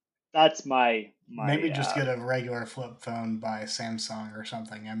phone. That's my Maybe just get a regular flip phone by Samsung or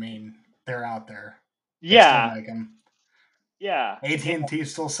something. I mean, they're out there. They still yeah, make them. yeah. AT&T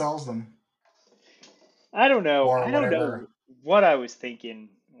still sells them I don't know. or I don't whatever. know what I was thinking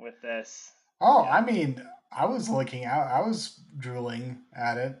with this. Oh, Yeah. I mean, I was looking out. I was drooling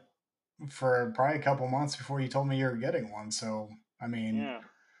at it for probably a couple months before you told me you were getting one. So, I mean, Yeah.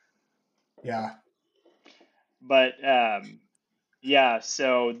 yeah. But yeah,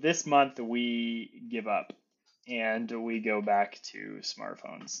 so this month we give up and we go back to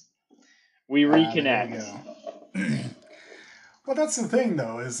smartphones. We There you reconnect. go. Well, that's the thing,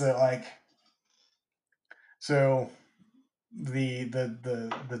 though, is that like, so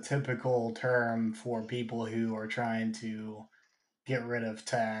the typical term for people who are trying to get rid of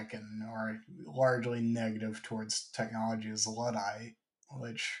tech and are largely negative towards technology is Luddite,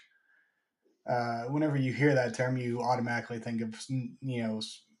 which whenever you hear that term, you automatically think of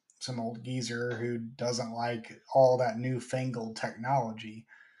some old geezer who doesn't like all that newfangled technology.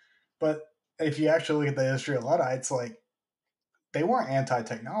 But if you actually look at the history of Luddites, like they weren't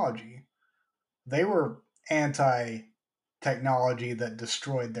anti-technology; they were anti-technology that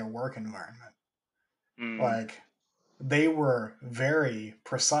destroyed their work environment. Mm, Like they were very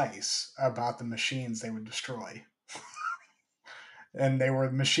precise about the machines they would destroy, and they were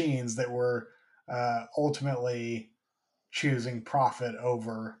machines that were ultimately choosing profit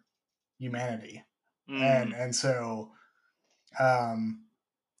over humanity, mm, and so um,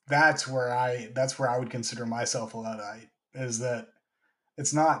 that's where I would consider myself a luddite. Is that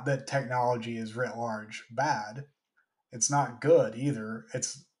it's not that technology is writ large bad. It's not good either.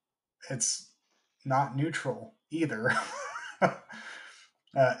 It's not neutral either.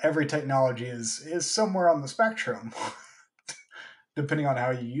 Every technology is somewhere on the spectrum, depending on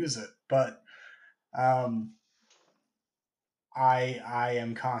how you use it. But um, I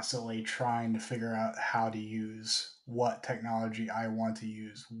am constantly trying to figure out how to use what technology I want to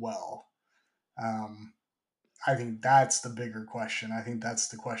use well. Um, I think that's the bigger question. I think that's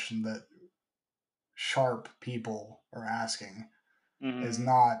the question that sharp people are asking is mm,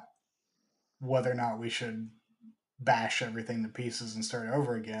 not whether or not we should bash everything to pieces and start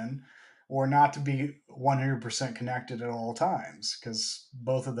over again, or not to be 100% connected at all times, because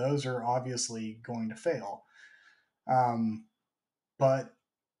both of those are obviously going to fail. Um, but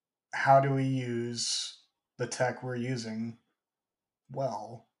how do we use the tech we're using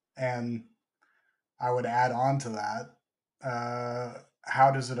well? And I would add on to that,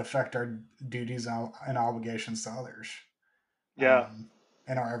 how does it affect our duties and obligations to others yeah.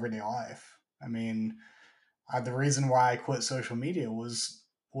 in our everyday life? I mean, the reason why I quit social media was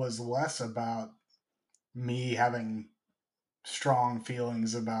less about me having strong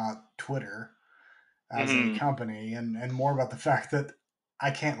feelings about Twitter as a Mm, company, and more about the fact that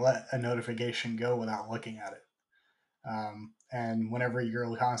I can't let a notification go without looking at it. And whenever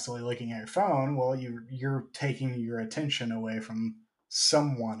you're constantly looking at your phone, well, you're taking your attention away from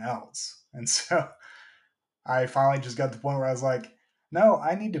someone else. And so I finally just got to the point where I was like, no,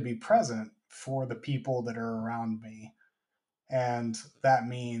 I need to be present for the people that are around me. And that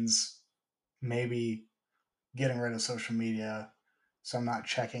means maybe getting rid of social media so I'm not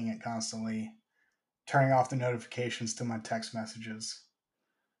checking it constantly, turning off the notifications to my text messages.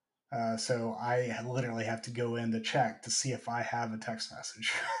 So I literally have to go in to check to see if I have a text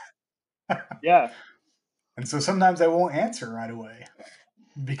message. Yeah. And so sometimes I won't answer right away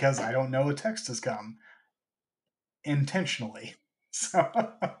because I don't know a text has come intentionally. So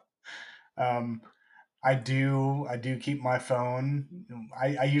um, I do keep my phone.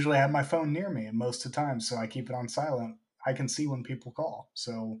 I usually have my phone near me most of the time, so I keep it on silent. I can see when people call.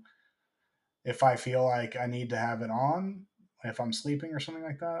 So if I feel like I need to have it on, if I'm sleeping or something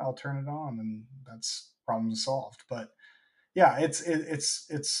like that, I'll turn it on, and that's problem solved. But yeah, it's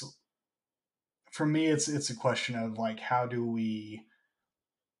for me, it's a question of like how do we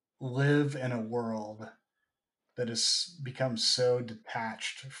live in a world that has become so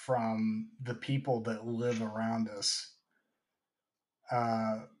detached from the people that live around us.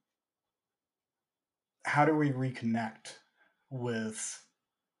 Uh, how do we reconnect with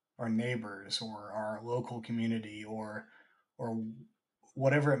our neighbors or our local community or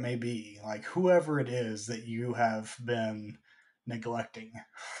whatever it may be, like whoever it is that you have been neglecting,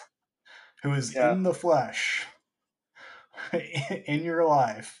 who is Yeah. in the flesh in your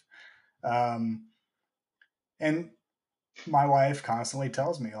life. um, and my wife constantly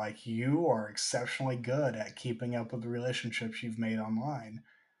tells me like you are exceptionally good at keeping up with the relationships you've made online,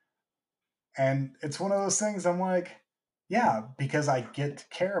 and it's one of those things I'm like, yeah, because I get to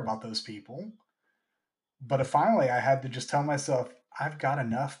care about those people. But finally, I had to just tell myself, I've got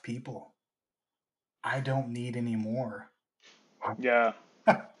enough people. I don't need any more. Yeah.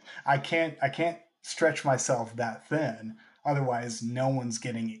 I can't stretch myself that thin. Otherwise, no one's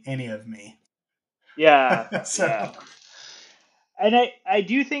getting any of me. Yeah. Yeah. So, And I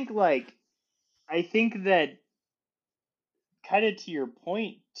do think like I think that kind of to your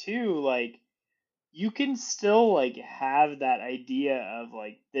point too, like you can still like have that idea of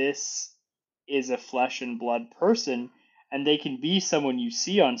like this is a flesh and blood person and they can be someone you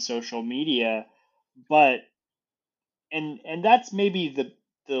see on social media, but and that's maybe the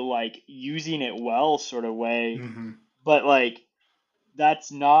like using it well sort of way, hmm, but like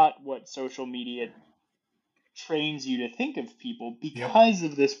that's not what social media trains you to think of people yep, because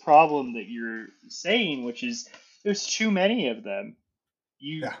of this problem that you're saying, which is there's too many of them.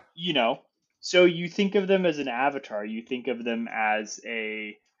 yeah, You know, so you think of them as an avatar, you think of them as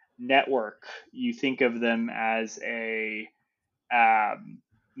a network, you think of them as a um,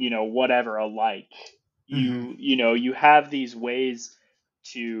 whatever, a like. hmm, You have these ways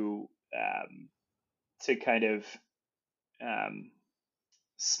to kind of um,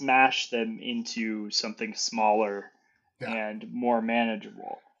 smash them into something smaller yeah, and more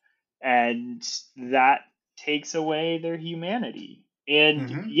manageable, and that takes away their humanity. And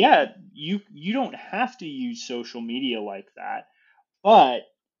hmm. yeah, you don't have to use social media like that, but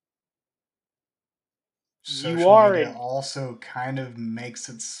you Social are media in also kind of makes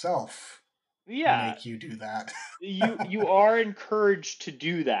itself yeah, make you do that. you are encouraged to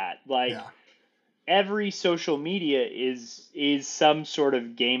do that. Like Yeah, every social media is some sort of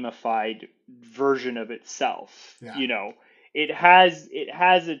gamified version of itself. yeah, It has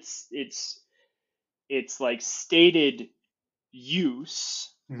its like stated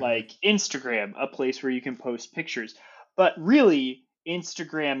use, hmm, like Instagram, a place where you can post pictures. But really,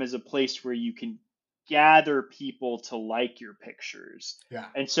 Instagram is a place where you can gather people to like your pictures. yeah,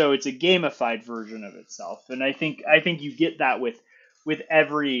 And so it's a gamified version of itself. And I think you get that with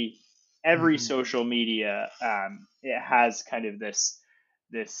every hmm, social media. It has kind of this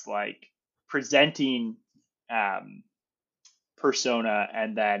like presenting um, persona,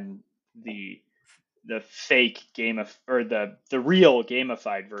 and then the fake game of or the real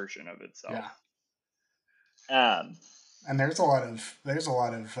gamified version of itself. yeah. Um, And there's a lot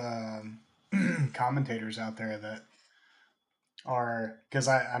of commentators out there that are, because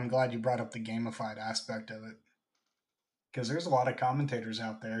I'm glad you brought up the gamified aspect of it, because there's a lot of commentators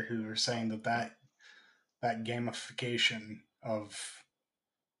out there who are saying that gamification of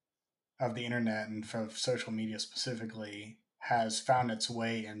the internet and of social media specifically has found its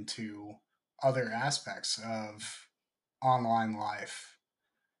way into other aspects of online life,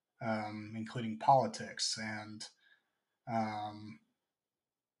 including politics and um,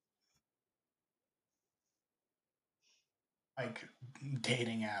 like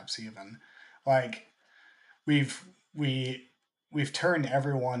dating apps, even. Like we've we we've turned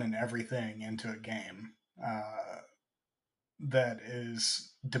everyone and everything into a game that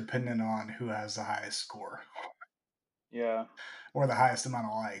is dependent on who has the highest score yeah, or the highest amount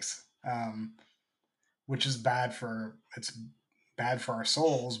of likes, which is bad for our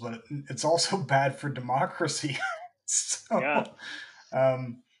souls, but it's also bad for democracy. yeah, So,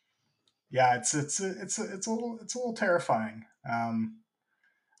 um, yeah, it's a little terrifying.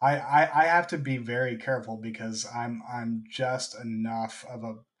 I have to be very careful because I'm just enough of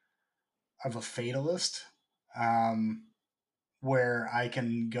a fatalist, um, where I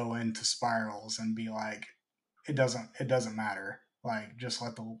can go into spirals and be like, it doesn't matter. Like, just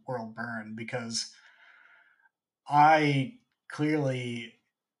let the world burn, because I clearly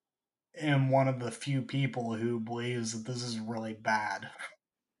am one of the few people who believes that this is really bad.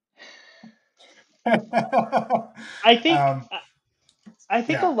 I think um, I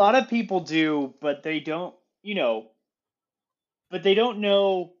think a yeah. lot of people do, but they don't, but they don't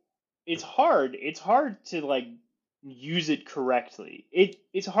know. It's hard. It's hard to like use it correctly.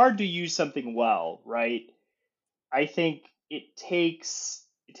 It's hard to use something well, right? I think it takes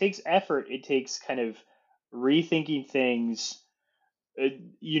effort. It takes kind of rethinking things,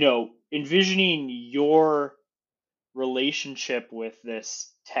 envisioning your relationship with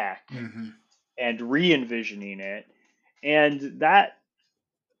this tech Hmm. and re-envisioning it. And that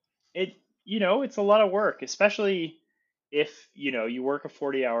it it's a lot of work, especially if you work a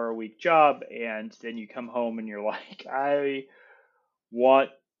 40-hour a week job and then you come home and you're like, I want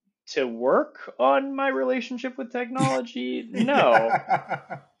to work on my relationship with technology. No,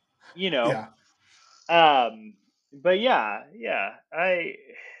 Yeah. you know. Yeah. Um, but yeah,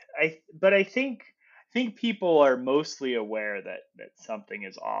 but I think people are mostly aware that something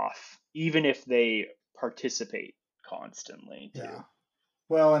is off, even if they participate constantly Yeah. too.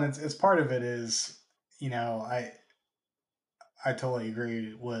 Well, and it's part of it is, you know, I totally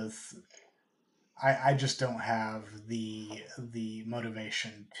agree with. I just don't have the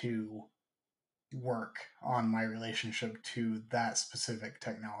motivation to work on my relationship to that specific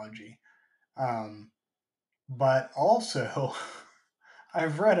technology. Um, but also,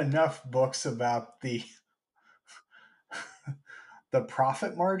 I've read enough books about the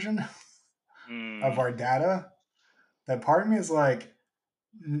profit margin of Mm, our data that part of me is like,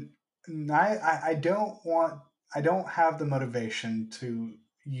 I don't want, I don't have the motivation to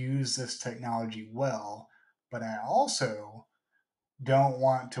use this technology well, but I also don't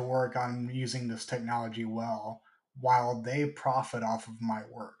want to work on using this technology well while they profit off of my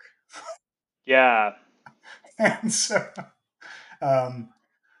work. yeah, And so, um,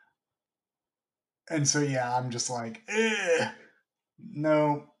 and so, yeah, I'm just like,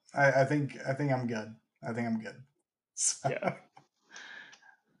 no, I think I'm good. I think I'm good. So, yeah,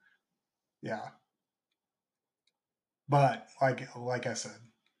 yeah, but like I said,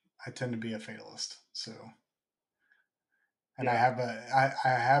 I tend to be a fatalist. So, and yeah. I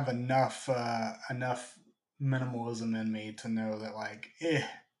have enough minimalism in me to know that, like,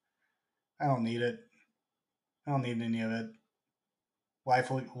 I don't need it. I don't need any of it.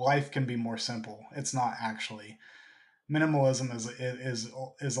 Life can be more simple. It's not actually. Minimalism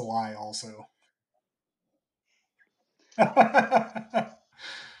is a lie also.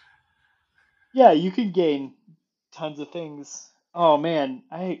 Yeah, you can gain tons of things. Oh man,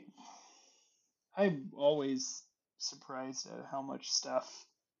 I'm always surprised at how much stuff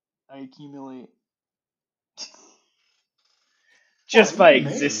I accumulate Well, just by even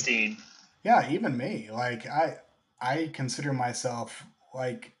me. existing. Yeah, even me. Like, I consider myself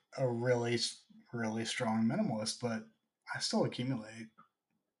like a really strong minimalist, but I still accumulate.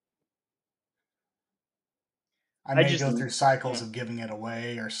 I I may just go through cycles yeah. of giving it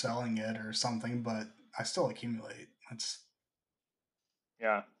away or selling it or something, but I still accumulate. It's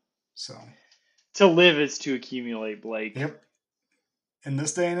Yeah. so. To live is to accumulate, Blake. Yep. In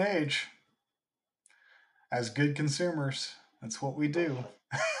this day and age, as good consumers, that's what we do.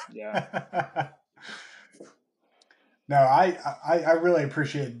 Yeah. No, I really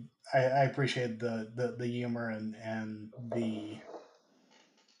appreciate I appreciate the humor and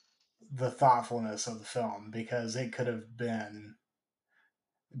the thoughtfulness of the film, because it could have been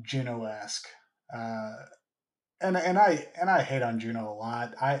Juno-esque. Uh, and I hate on Juno a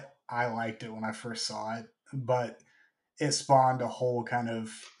lot. I liked it when I first saw it, but it spawned a whole kind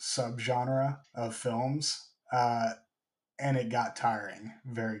of subgenre of films, and it got tiring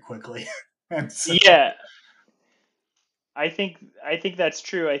very quickly. And so, Yeah, I think that's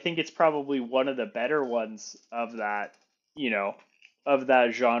true. I think it's probably one of the better ones you know, of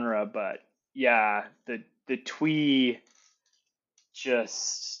that genre, but yeah, the twee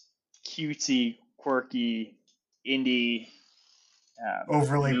just cutesy, quirky indie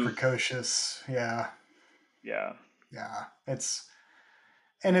overly move. precocious, yeah, Yeah. yeah. It's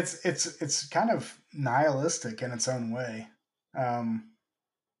kind of nihilistic in its own way. Um,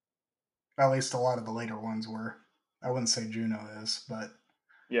 at least a lot of the later ones were. I wouldn't say Juno is,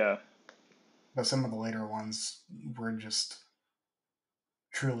 Yeah. but some of the later ones were just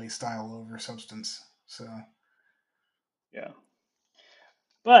truly style over substance. So Yeah.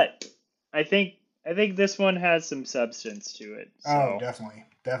 But I think I think this one has some substance to it. Oh, So definitely,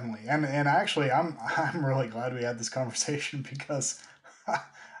 definitely. And actually, I'm really glad we had this conversation because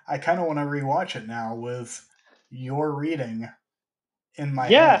I kind of want to rewatch it now with your reading in my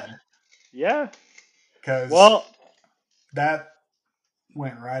yeah, head yeah. because Well, that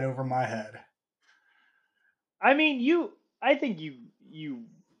went right over my head. I mean, I think you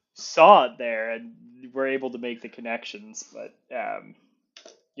saw it there and were able to make the connections, but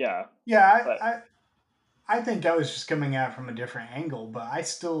yeah, Yeah, but I think I was just coming at it from a different angle, but I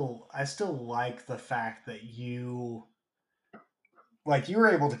still like the fact that you were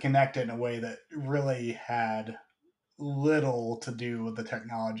able to connect it in a way that really had little to do with the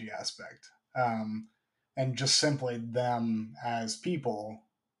technology aspect, and just simply them as people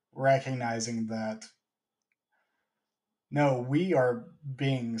recognizing that no, we are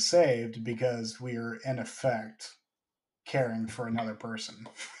being saved because we are in effect caring for another person.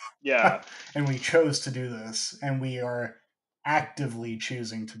 yeah, And we chose to do this, and we are actively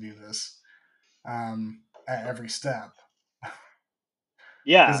choosing to do this, at every step.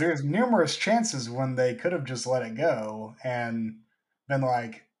 Because yeah, there's numerous chances when they could have just let it go and been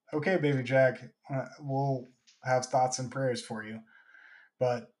like, okay, baby Jack, we'll have thoughts and prayers for you,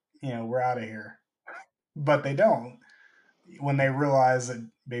 but we're out of here. But they don't. When they realize that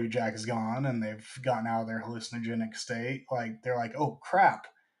baby Jack is gone and they've gotten out of their hallucinogenic state, like they're like, oh crap,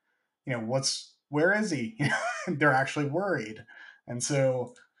 where is he? They're actually worried. And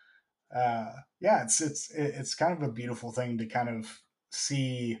so yeah, it's kind of a beautiful thing to kind of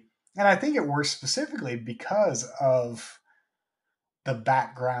see, and I think it works specifically because of the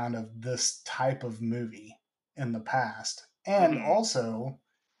background of this type of movie in the past, and hmm also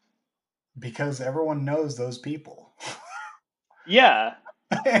because everyone knows those people. yeah,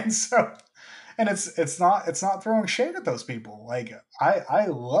 And so, and it's not throwing shade at those people. Like I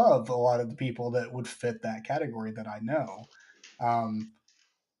love a lot of the people that would fit that category that I know, um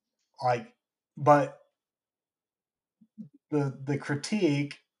like, but the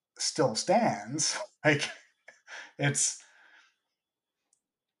critique still stands. Like it's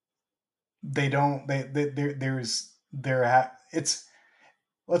they don't they there's there ha- it's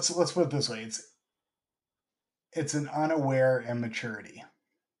let's put it this way, it's an unaware immaturity.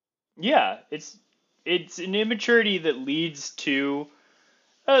 yeah. It's an immaturity that leads to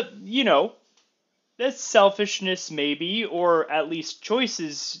you know, that's selfishness maybe, or at least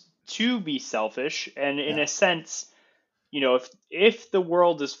choices to be selfish. And in Yeah. a sense, if the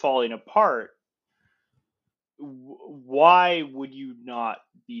world is falling apart, why would you not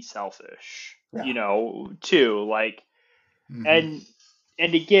be selfish? Yeah. Too like, Hmm. and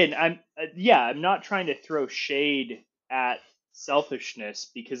and again, yeah, I'm not trying to throw shade at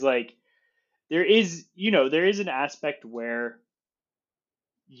selfishness because like there is an aspect where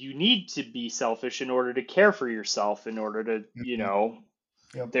you need to be selfish in order to care for yourself in order to Hmm.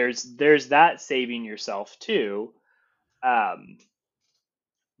 Yep. there's that saving yourself too. um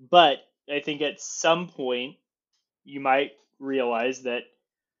but I think at some point you might realize that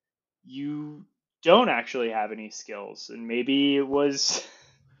you don't actually have any skills, and maybe it was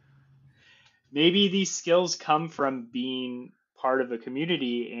maybe these skills come from being part of a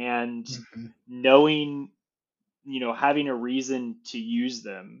community and Hmm. knowing, having a reason to use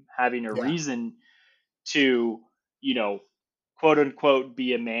them, having a Yeah. reason to, you know, quote unquote,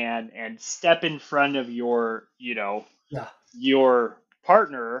 be a man and step in front of Yeah. your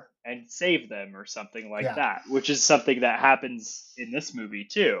partner and save them or something like Yeah. that, which is something that happens in this movie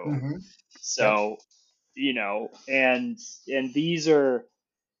too. Hmm. Yep. So, and these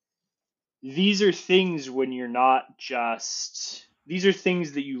are things when you're not just these are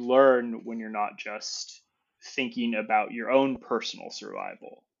things that you learn when you're not just thinking about your own personal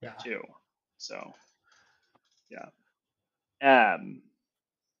survival Yeah. too. So, yeah. Um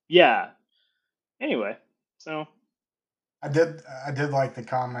yeah. Anyway, so I did like the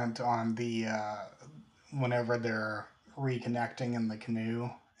comment on the whenever they're reconnecting in the canoe,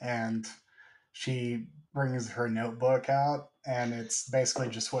 and she brings her notebook out, and it's basically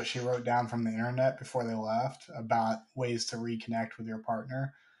just what she wrote down from the internet before they left about ways to reconnect with your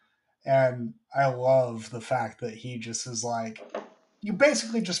partner. And I love the fact that he just is like, you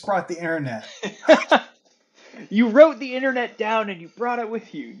basically just brought the internet. you wrote the internet down and you brought it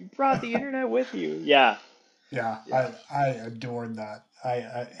with you. You brought the internet with you. Yeah. Yeah, Yeah. I adored that.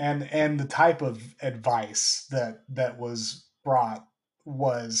 And the type of advice that was brought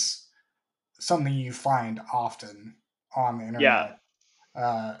was something you find often on the Yeah.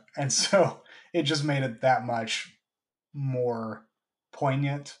 internet, and so it just made it that much more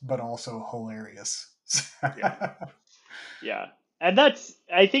poignant, but also hilarious. Yeah. Yeah. And that's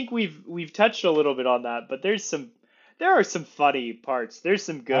I think we've touched a little bit on that, but there are some funny parts. There's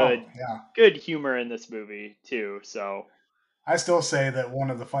some Oh yeah, good humor in this movie too. So I still say that one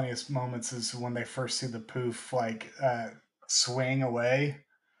of the funniest moments is when they first see the poof like swing away,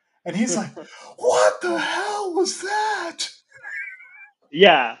 and he's like, "What the hell was that?"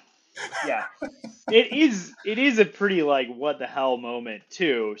 yeah, yeah. It is a pretty like what the hell moment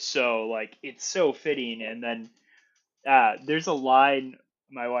too. So like it's so fitting. And then there's a line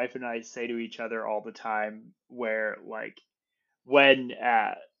my wife and I say to each other all the time where like when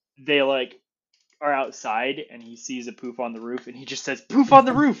they like are outside and he sees a poof on the roof and he just says poof on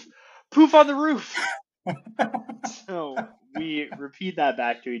the roof, poof on the roof. So we repeat that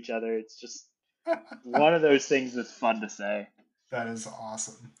back to each other. It's just one of those things that's fun to say. That is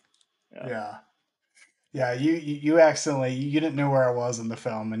awesome. Yeah. Yeah. Yeah, you accidentally you didn't know where I was in the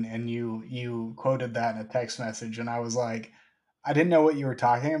film, and you quoted that in a text message, and I was like, I didn't know what you were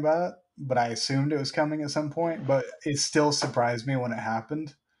talking about, but I assumed it was coming at some point. But it still surprised me when it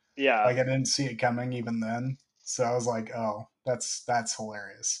happened. Yeah. Like I didn't see it coming even then, so I was like, oh, that's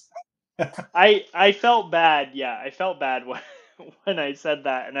hilarious. I felt bad. Yeah, I felt bad when when I said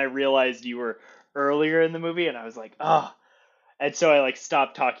that and I realized you were earlier in the movie and I was like, "Oh." And so I like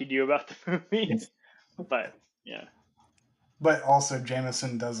stopped talking to you about the movie. But yeah. But also,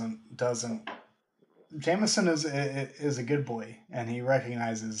 Jameson doesn't. Jameson is a good boy, and he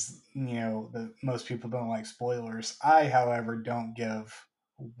recognizes that most people don't like spoilers. I, however, don't give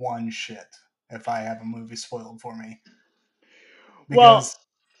one shit if I have a movie spoiled for me Well, because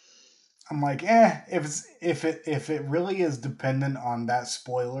I'm like, if it really is dependent on that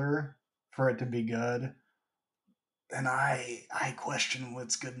spoiler for it to be good, then I question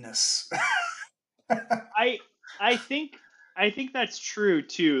its goodness. I I think I think that's true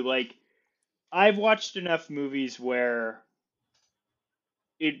too. Like I've watched enough movies where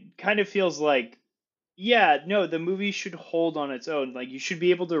it kind of feels like yeah, no, the movie should hold on its own. Like you should be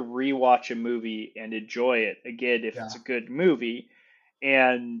able to rewatch a movie and enjoy it again if it's Yeah, a good movie.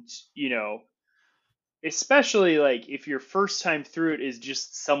 And, you know, especially like if your first time through it is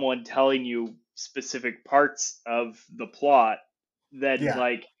just someone telling you specific parts of the plot, then yeah.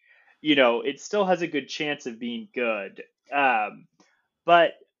 like, you know, it still has a good chance of being good. Um,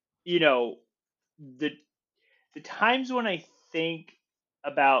 but, you know, the the times when I think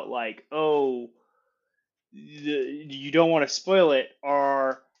about like, oh, you don't want to spoil it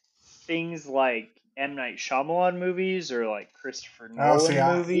are things like M. Night Shyamalan movies or like Christopher Oh, see, Nolan even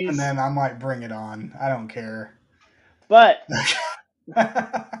movies. then, I might bring it on. I don't care. But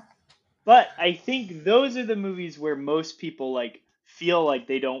I think those are the movies where most people like feel like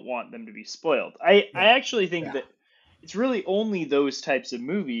they don't want them to be spoiled. I Yeah, actually think yeah. that it's really only those types of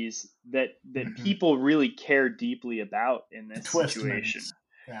movies that Hmm. people really care deeply about in The this twist situation. movies.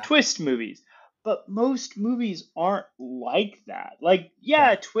 Yeah, Twist movies. But most movies aren't like that. Like, yeah.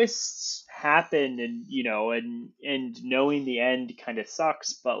 yeah, twists happen and you know, and knowing the end kind of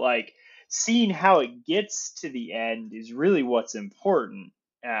sucks, but like seeing how it gets to the end is really what's important.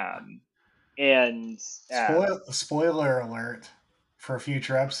 Um, and Spoiler alert for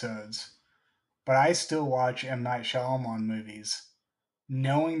future episodes. But I still watch M. Night Shyamalan movies,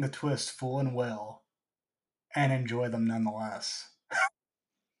 knowing the twist full and well, and enjoy them nonetheless.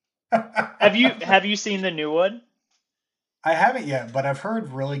 have you seen the new one? I haven't yet, but I've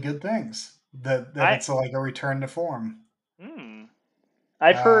heard really good things. That I it's like a return to form. hmm,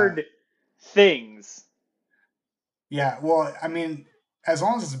 I've Uh, heard things. yeah, well, I mean, as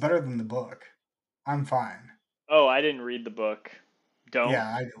long as it's better than the book, I'm fine. Oh, I didn't read the book. Don't.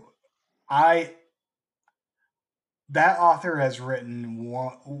 Yeah, I that author has written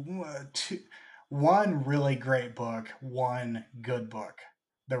one really great book, one good book.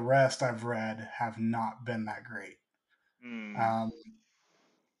 The rest I've read have not been that great. Hmm. Um,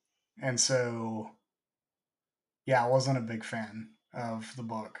 and so, yeah, I wasn't a big fan of the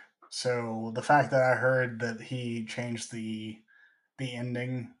book. So the fact that I heard that he changed the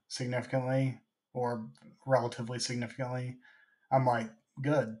ending significantly or relatively significantly, I'm like,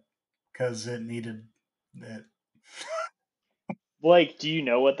 good, because it needed it. Like, do you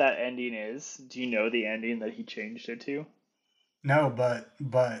know what that ending is? Do you know the ending that he changed it to? No,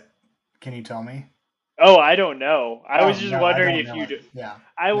 but can you tell me? Oh, I don't know. I was Oh just no, I wondering don't if know it. you'd. Yeah,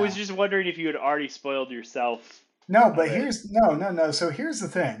 I was no, just wondering if you had already spoiled yourself no. of But it. here's no. So here's the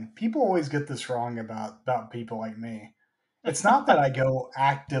thing: people always get this wrong about people like me. It's not that I go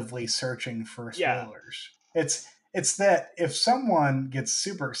actively searching for Yeah. spoilers. It's that if someone gets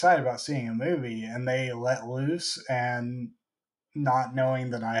super excited about seeing a movie and they let loose and not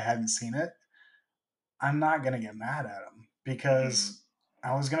knowing that I hadn't seen it, I'm not gonna get mad at them. Hmm. because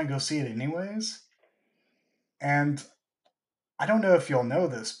I was gonna go see it anyways. And I don't know if you'll know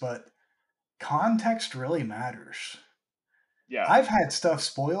this, but context really matters. Yeah. I've had stuff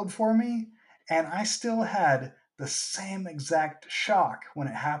spoiled for me, and I still had the same exact shock when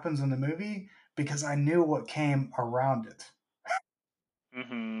it happens in the movie because I knew what came around it.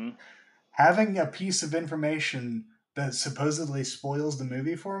 Hmm. Having a piece of information that supposedly spoils the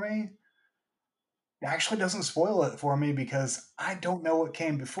movie for me actually doesn't spoil it for me because I don't know what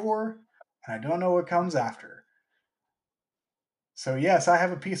came before and I don't know what comes after. So yes, I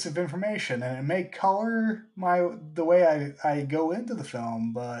have a piece of information and it may color the way I go into the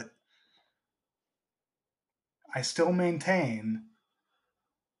film, but I still maintain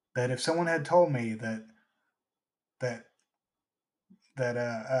that if someone had told me that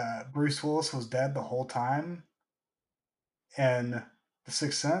Bruce Willis was dead the whole time in The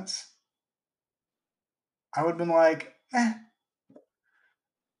Sixth Sense, I would have been like,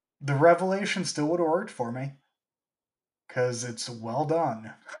 the revelation still would have worked for me because it's well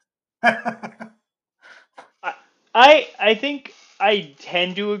done. I, I think I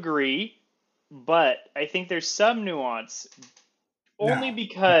tend to agree, but I think there's some nuance only No,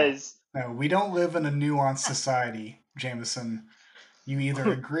 no, because no. We don't live in a nuanced society, Jameson. You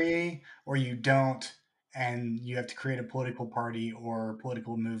either agree or you don't, and you have to create a political party or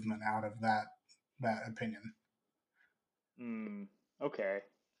political movement out of that opinion. mm, okay.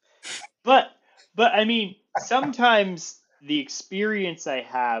 But I mean, sometimes the experience I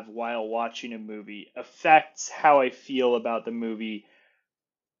have while watching a movie affects how I feel about the movie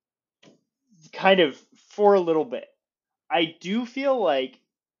kind of for a little bit. I do feel like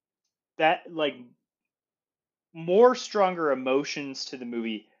that like more stronger emotions to the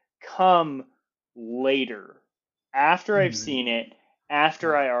movie come later after I've Mm, seen it,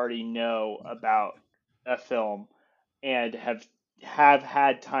 after yeah, I already know about a film and have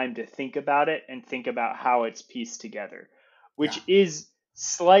had time to think about it and think about how it's pieced together, yeah, which is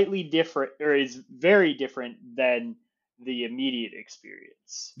slightly different or is very different than the immediate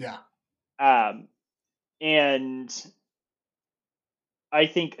experience. yeah, Um, and I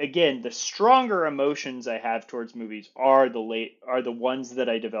think again the stronger emotions I have towards movies are the ones that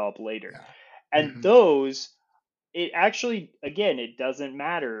I develop later. yeah. And Hmm. those it actually again it doesn't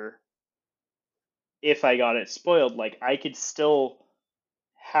matter if I got it spoiled, like I could still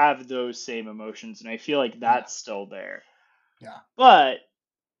have those same emotions and I feel like Yeah, that's still there. yeah, But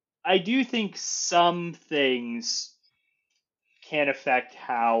I do think some things can affect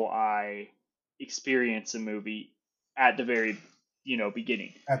how I experience a movie at the very,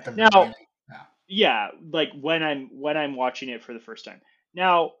 beginning. at the very Now, beginning. Yeah, yeah, like when I'm watching it for the first time.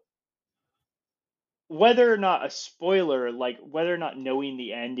 Now, whether or not a spoiler, like whether or not knowing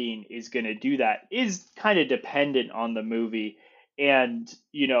the ending is going to do that is kind of dependent on the movie and,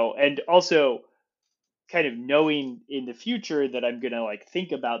 and also kind of knowing in the future that I'm going to like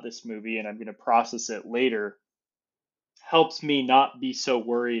think about this movie and I'm going to process it later helps me not be so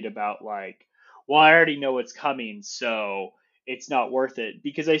worried about like, well, I already know what's coming, so it's not worth it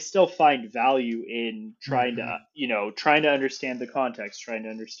because I still find value in trying to, hmm, trying to understand the context, trying to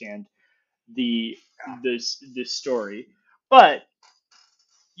understand the yeah, this story. But,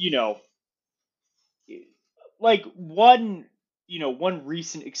 you know, like one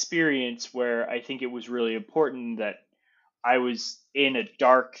recent experience where I think it was really important that I was in a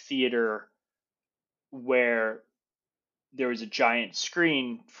dark theater where there was a giant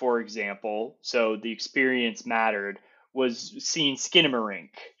screen, for example, so the experience mattered, was seeing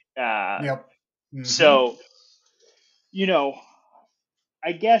Skinamarink. Uh, yep, hmm, so, you know,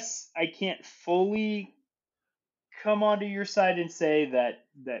 I guess I can't fully come onto your side and say that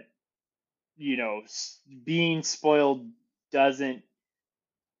being spoiled doesn't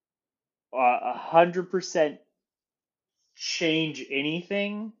 100% change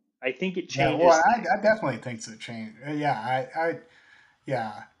anything. I think it yeah. Well, changes things. I definitely think so. Change. Yeah,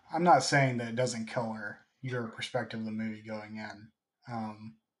 yeah. I'm not saying that it doesn't color your perspective of the movie going in,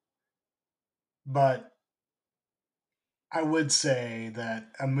 but I would say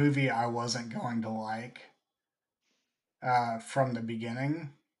that a movie I wasn't going to like from the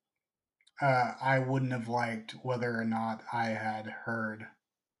beginning, I wouldn't have liked whether or not I had heard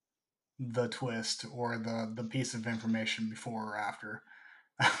the twist or the piece of information before or after.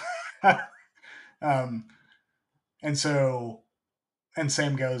 um, and so, and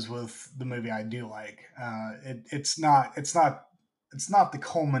same goes with the movie I do like. It's not the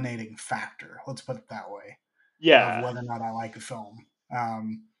culminating factor. Let's put it that way of Yeah, whether or not I like a film.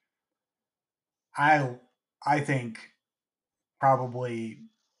 Um, I I think probably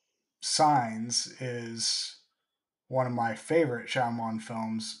Signs is one of my favorite Shyamalan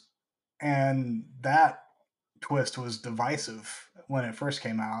films, and that twist was divisive when it first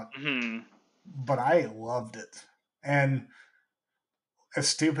came out, Hmm. but I loved it. And as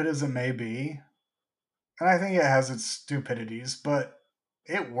stupid as it may be, and I think it has its stupidities, but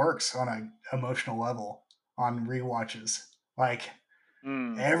it works on an emotional level on rewatches. Like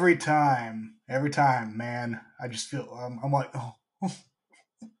Mm. every time, man, I just feel I'm like, oh, I'm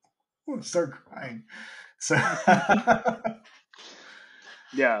gonna start crying. So,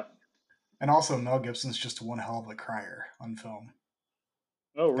 Yeah. and also Mel Gibson's just one hell of a crier on film.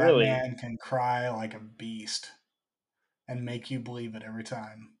 Oh, That really? man can cry like a beast and make you believe it every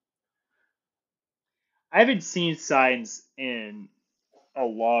time. I haven't seen Signs in a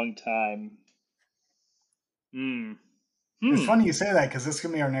long time. Hmm. It's Hmm. funny you say that because this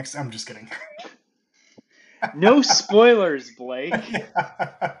could be our next. I'm just kidding. No spoilers, Blake.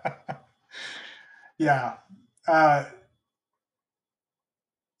 Yeah. Yeah. Uh,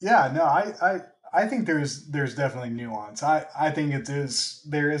 yeah, no, I think there's definitely nuance. I think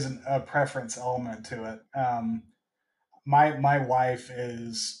there is a preference element to it. My wife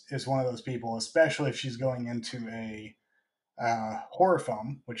is one of those people, especially if she's going into a horror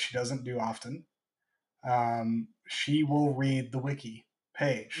film, which she doesn't do often. She will read the wiki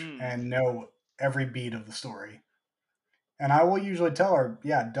page Hmm. and know every beat of the story, and I will usually tell her,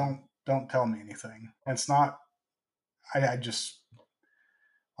 yeah, don't tell me anything. It's not. I just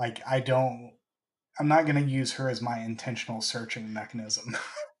like I don't. I'm not going to use her as my intentional searching mechanism.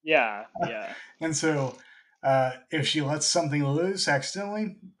 Yeah. Yeah. And so, if she lets something loose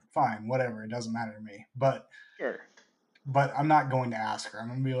accidentally, fine, whatever, it doesn't matter to me. Sure. But I'm not going to ask her. I'm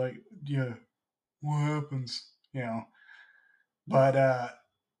going to be like, yeah, what happens? You know. But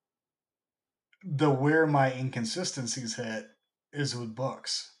the where my inconsistencies hit is with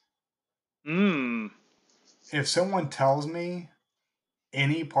books. Hmm. If someone tells me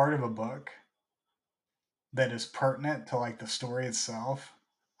any part of a book that is pertinent to like the story itself,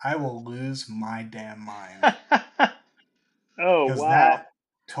 I will lose my damn mind. Oh, Because wow. that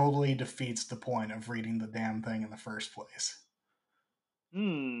totally defeats the point of reading the damn thing in the first place.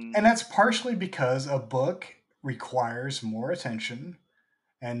 Hmm. And that's partially because a book requires more attention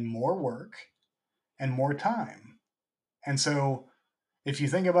and more work and more time. And so if you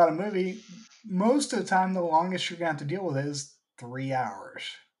think about a movie, most of the time, the longest you're going to have to deal with is 3 hours.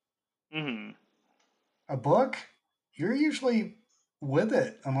 Hmm. A book, you're usually with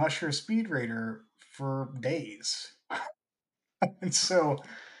it, unless you're a speed reader, for days. And so,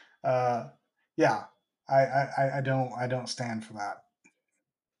 uh, yeah, I don't stand for that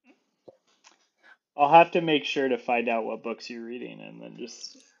I'll have to make sure to find out what books you're reading and then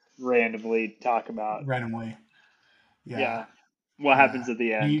just randomly talk about, randomly. Yeah, yeah, what yeah. happens at the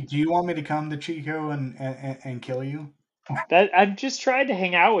Do end. you want me to come to Chico and kill you? That I've just tried to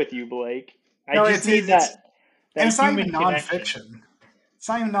hang out with you, Blake. I No, just need it's that and it's not even human connection. nonfiction. It's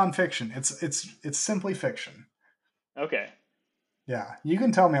not even nonfiction. It's simply fiction. Okay. Yeah, you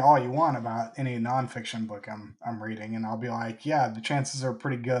can tell me all you want about any nonfiction book I'm reading, and I'll be like, yeah, the chances are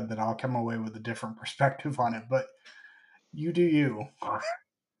pretty good that I'll come away with a different perspective on it. But you do you.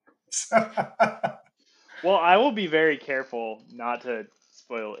 So, Well, I will be very careful not to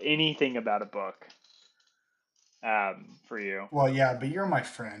spoil anything about a book for you. well, yeah, but you're my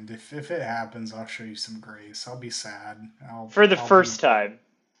friend. If it happens, I'll show you some grace. I'll be sad. For the I'll be first time.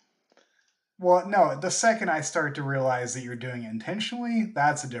 well. No, the second I start to realize that you're doing it intentionally,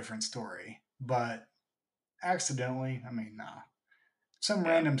 that's a different story. But accidentally, I mean, nah. Some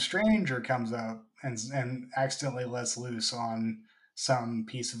Yeah. random stranger comes up and accidentally lets loose on some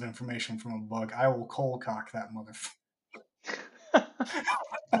piece of information from a book, I will cold cock that motherfucker.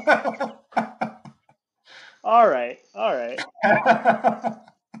 All right. All right.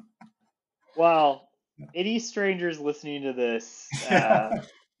 Well, any strangers listening to Yeah.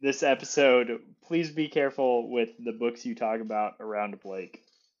 this episode, please be careful with the books you talk about around Blake.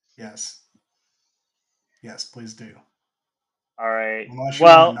 Yes. Yes, please do. All right. Unless you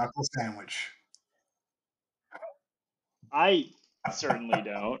want a Well, knuckle sandwich. I certainly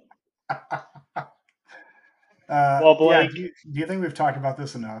don't. Well, Yeah, Blake, do you think we've talked about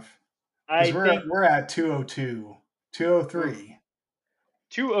this enough? I Because think we're at 202, oof, 203.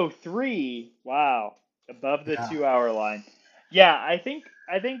 203. Wow, above the Yeah. 2 hour line. Yeah, I think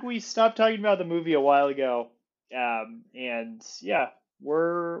we stopped talking about the movie a while ago. And yeah,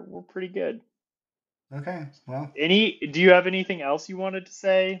 we're pretty good. Okay. Well, Do you have anything else you wanted to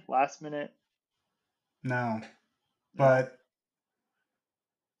say last minute? no. No. But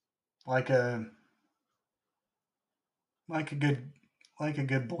like a like a good like a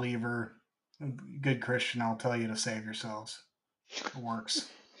good believer, Good Christian, I'll tell you to save yourselves. It works.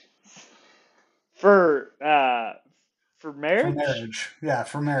 For for For marriage? marriage. Yeah,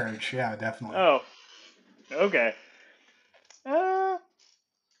 for marriage. Yeah, definitely. Oh, okay. Uh,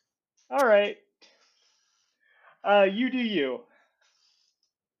 all right. You do you.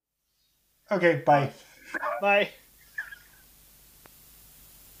 Okay, bye. Bye.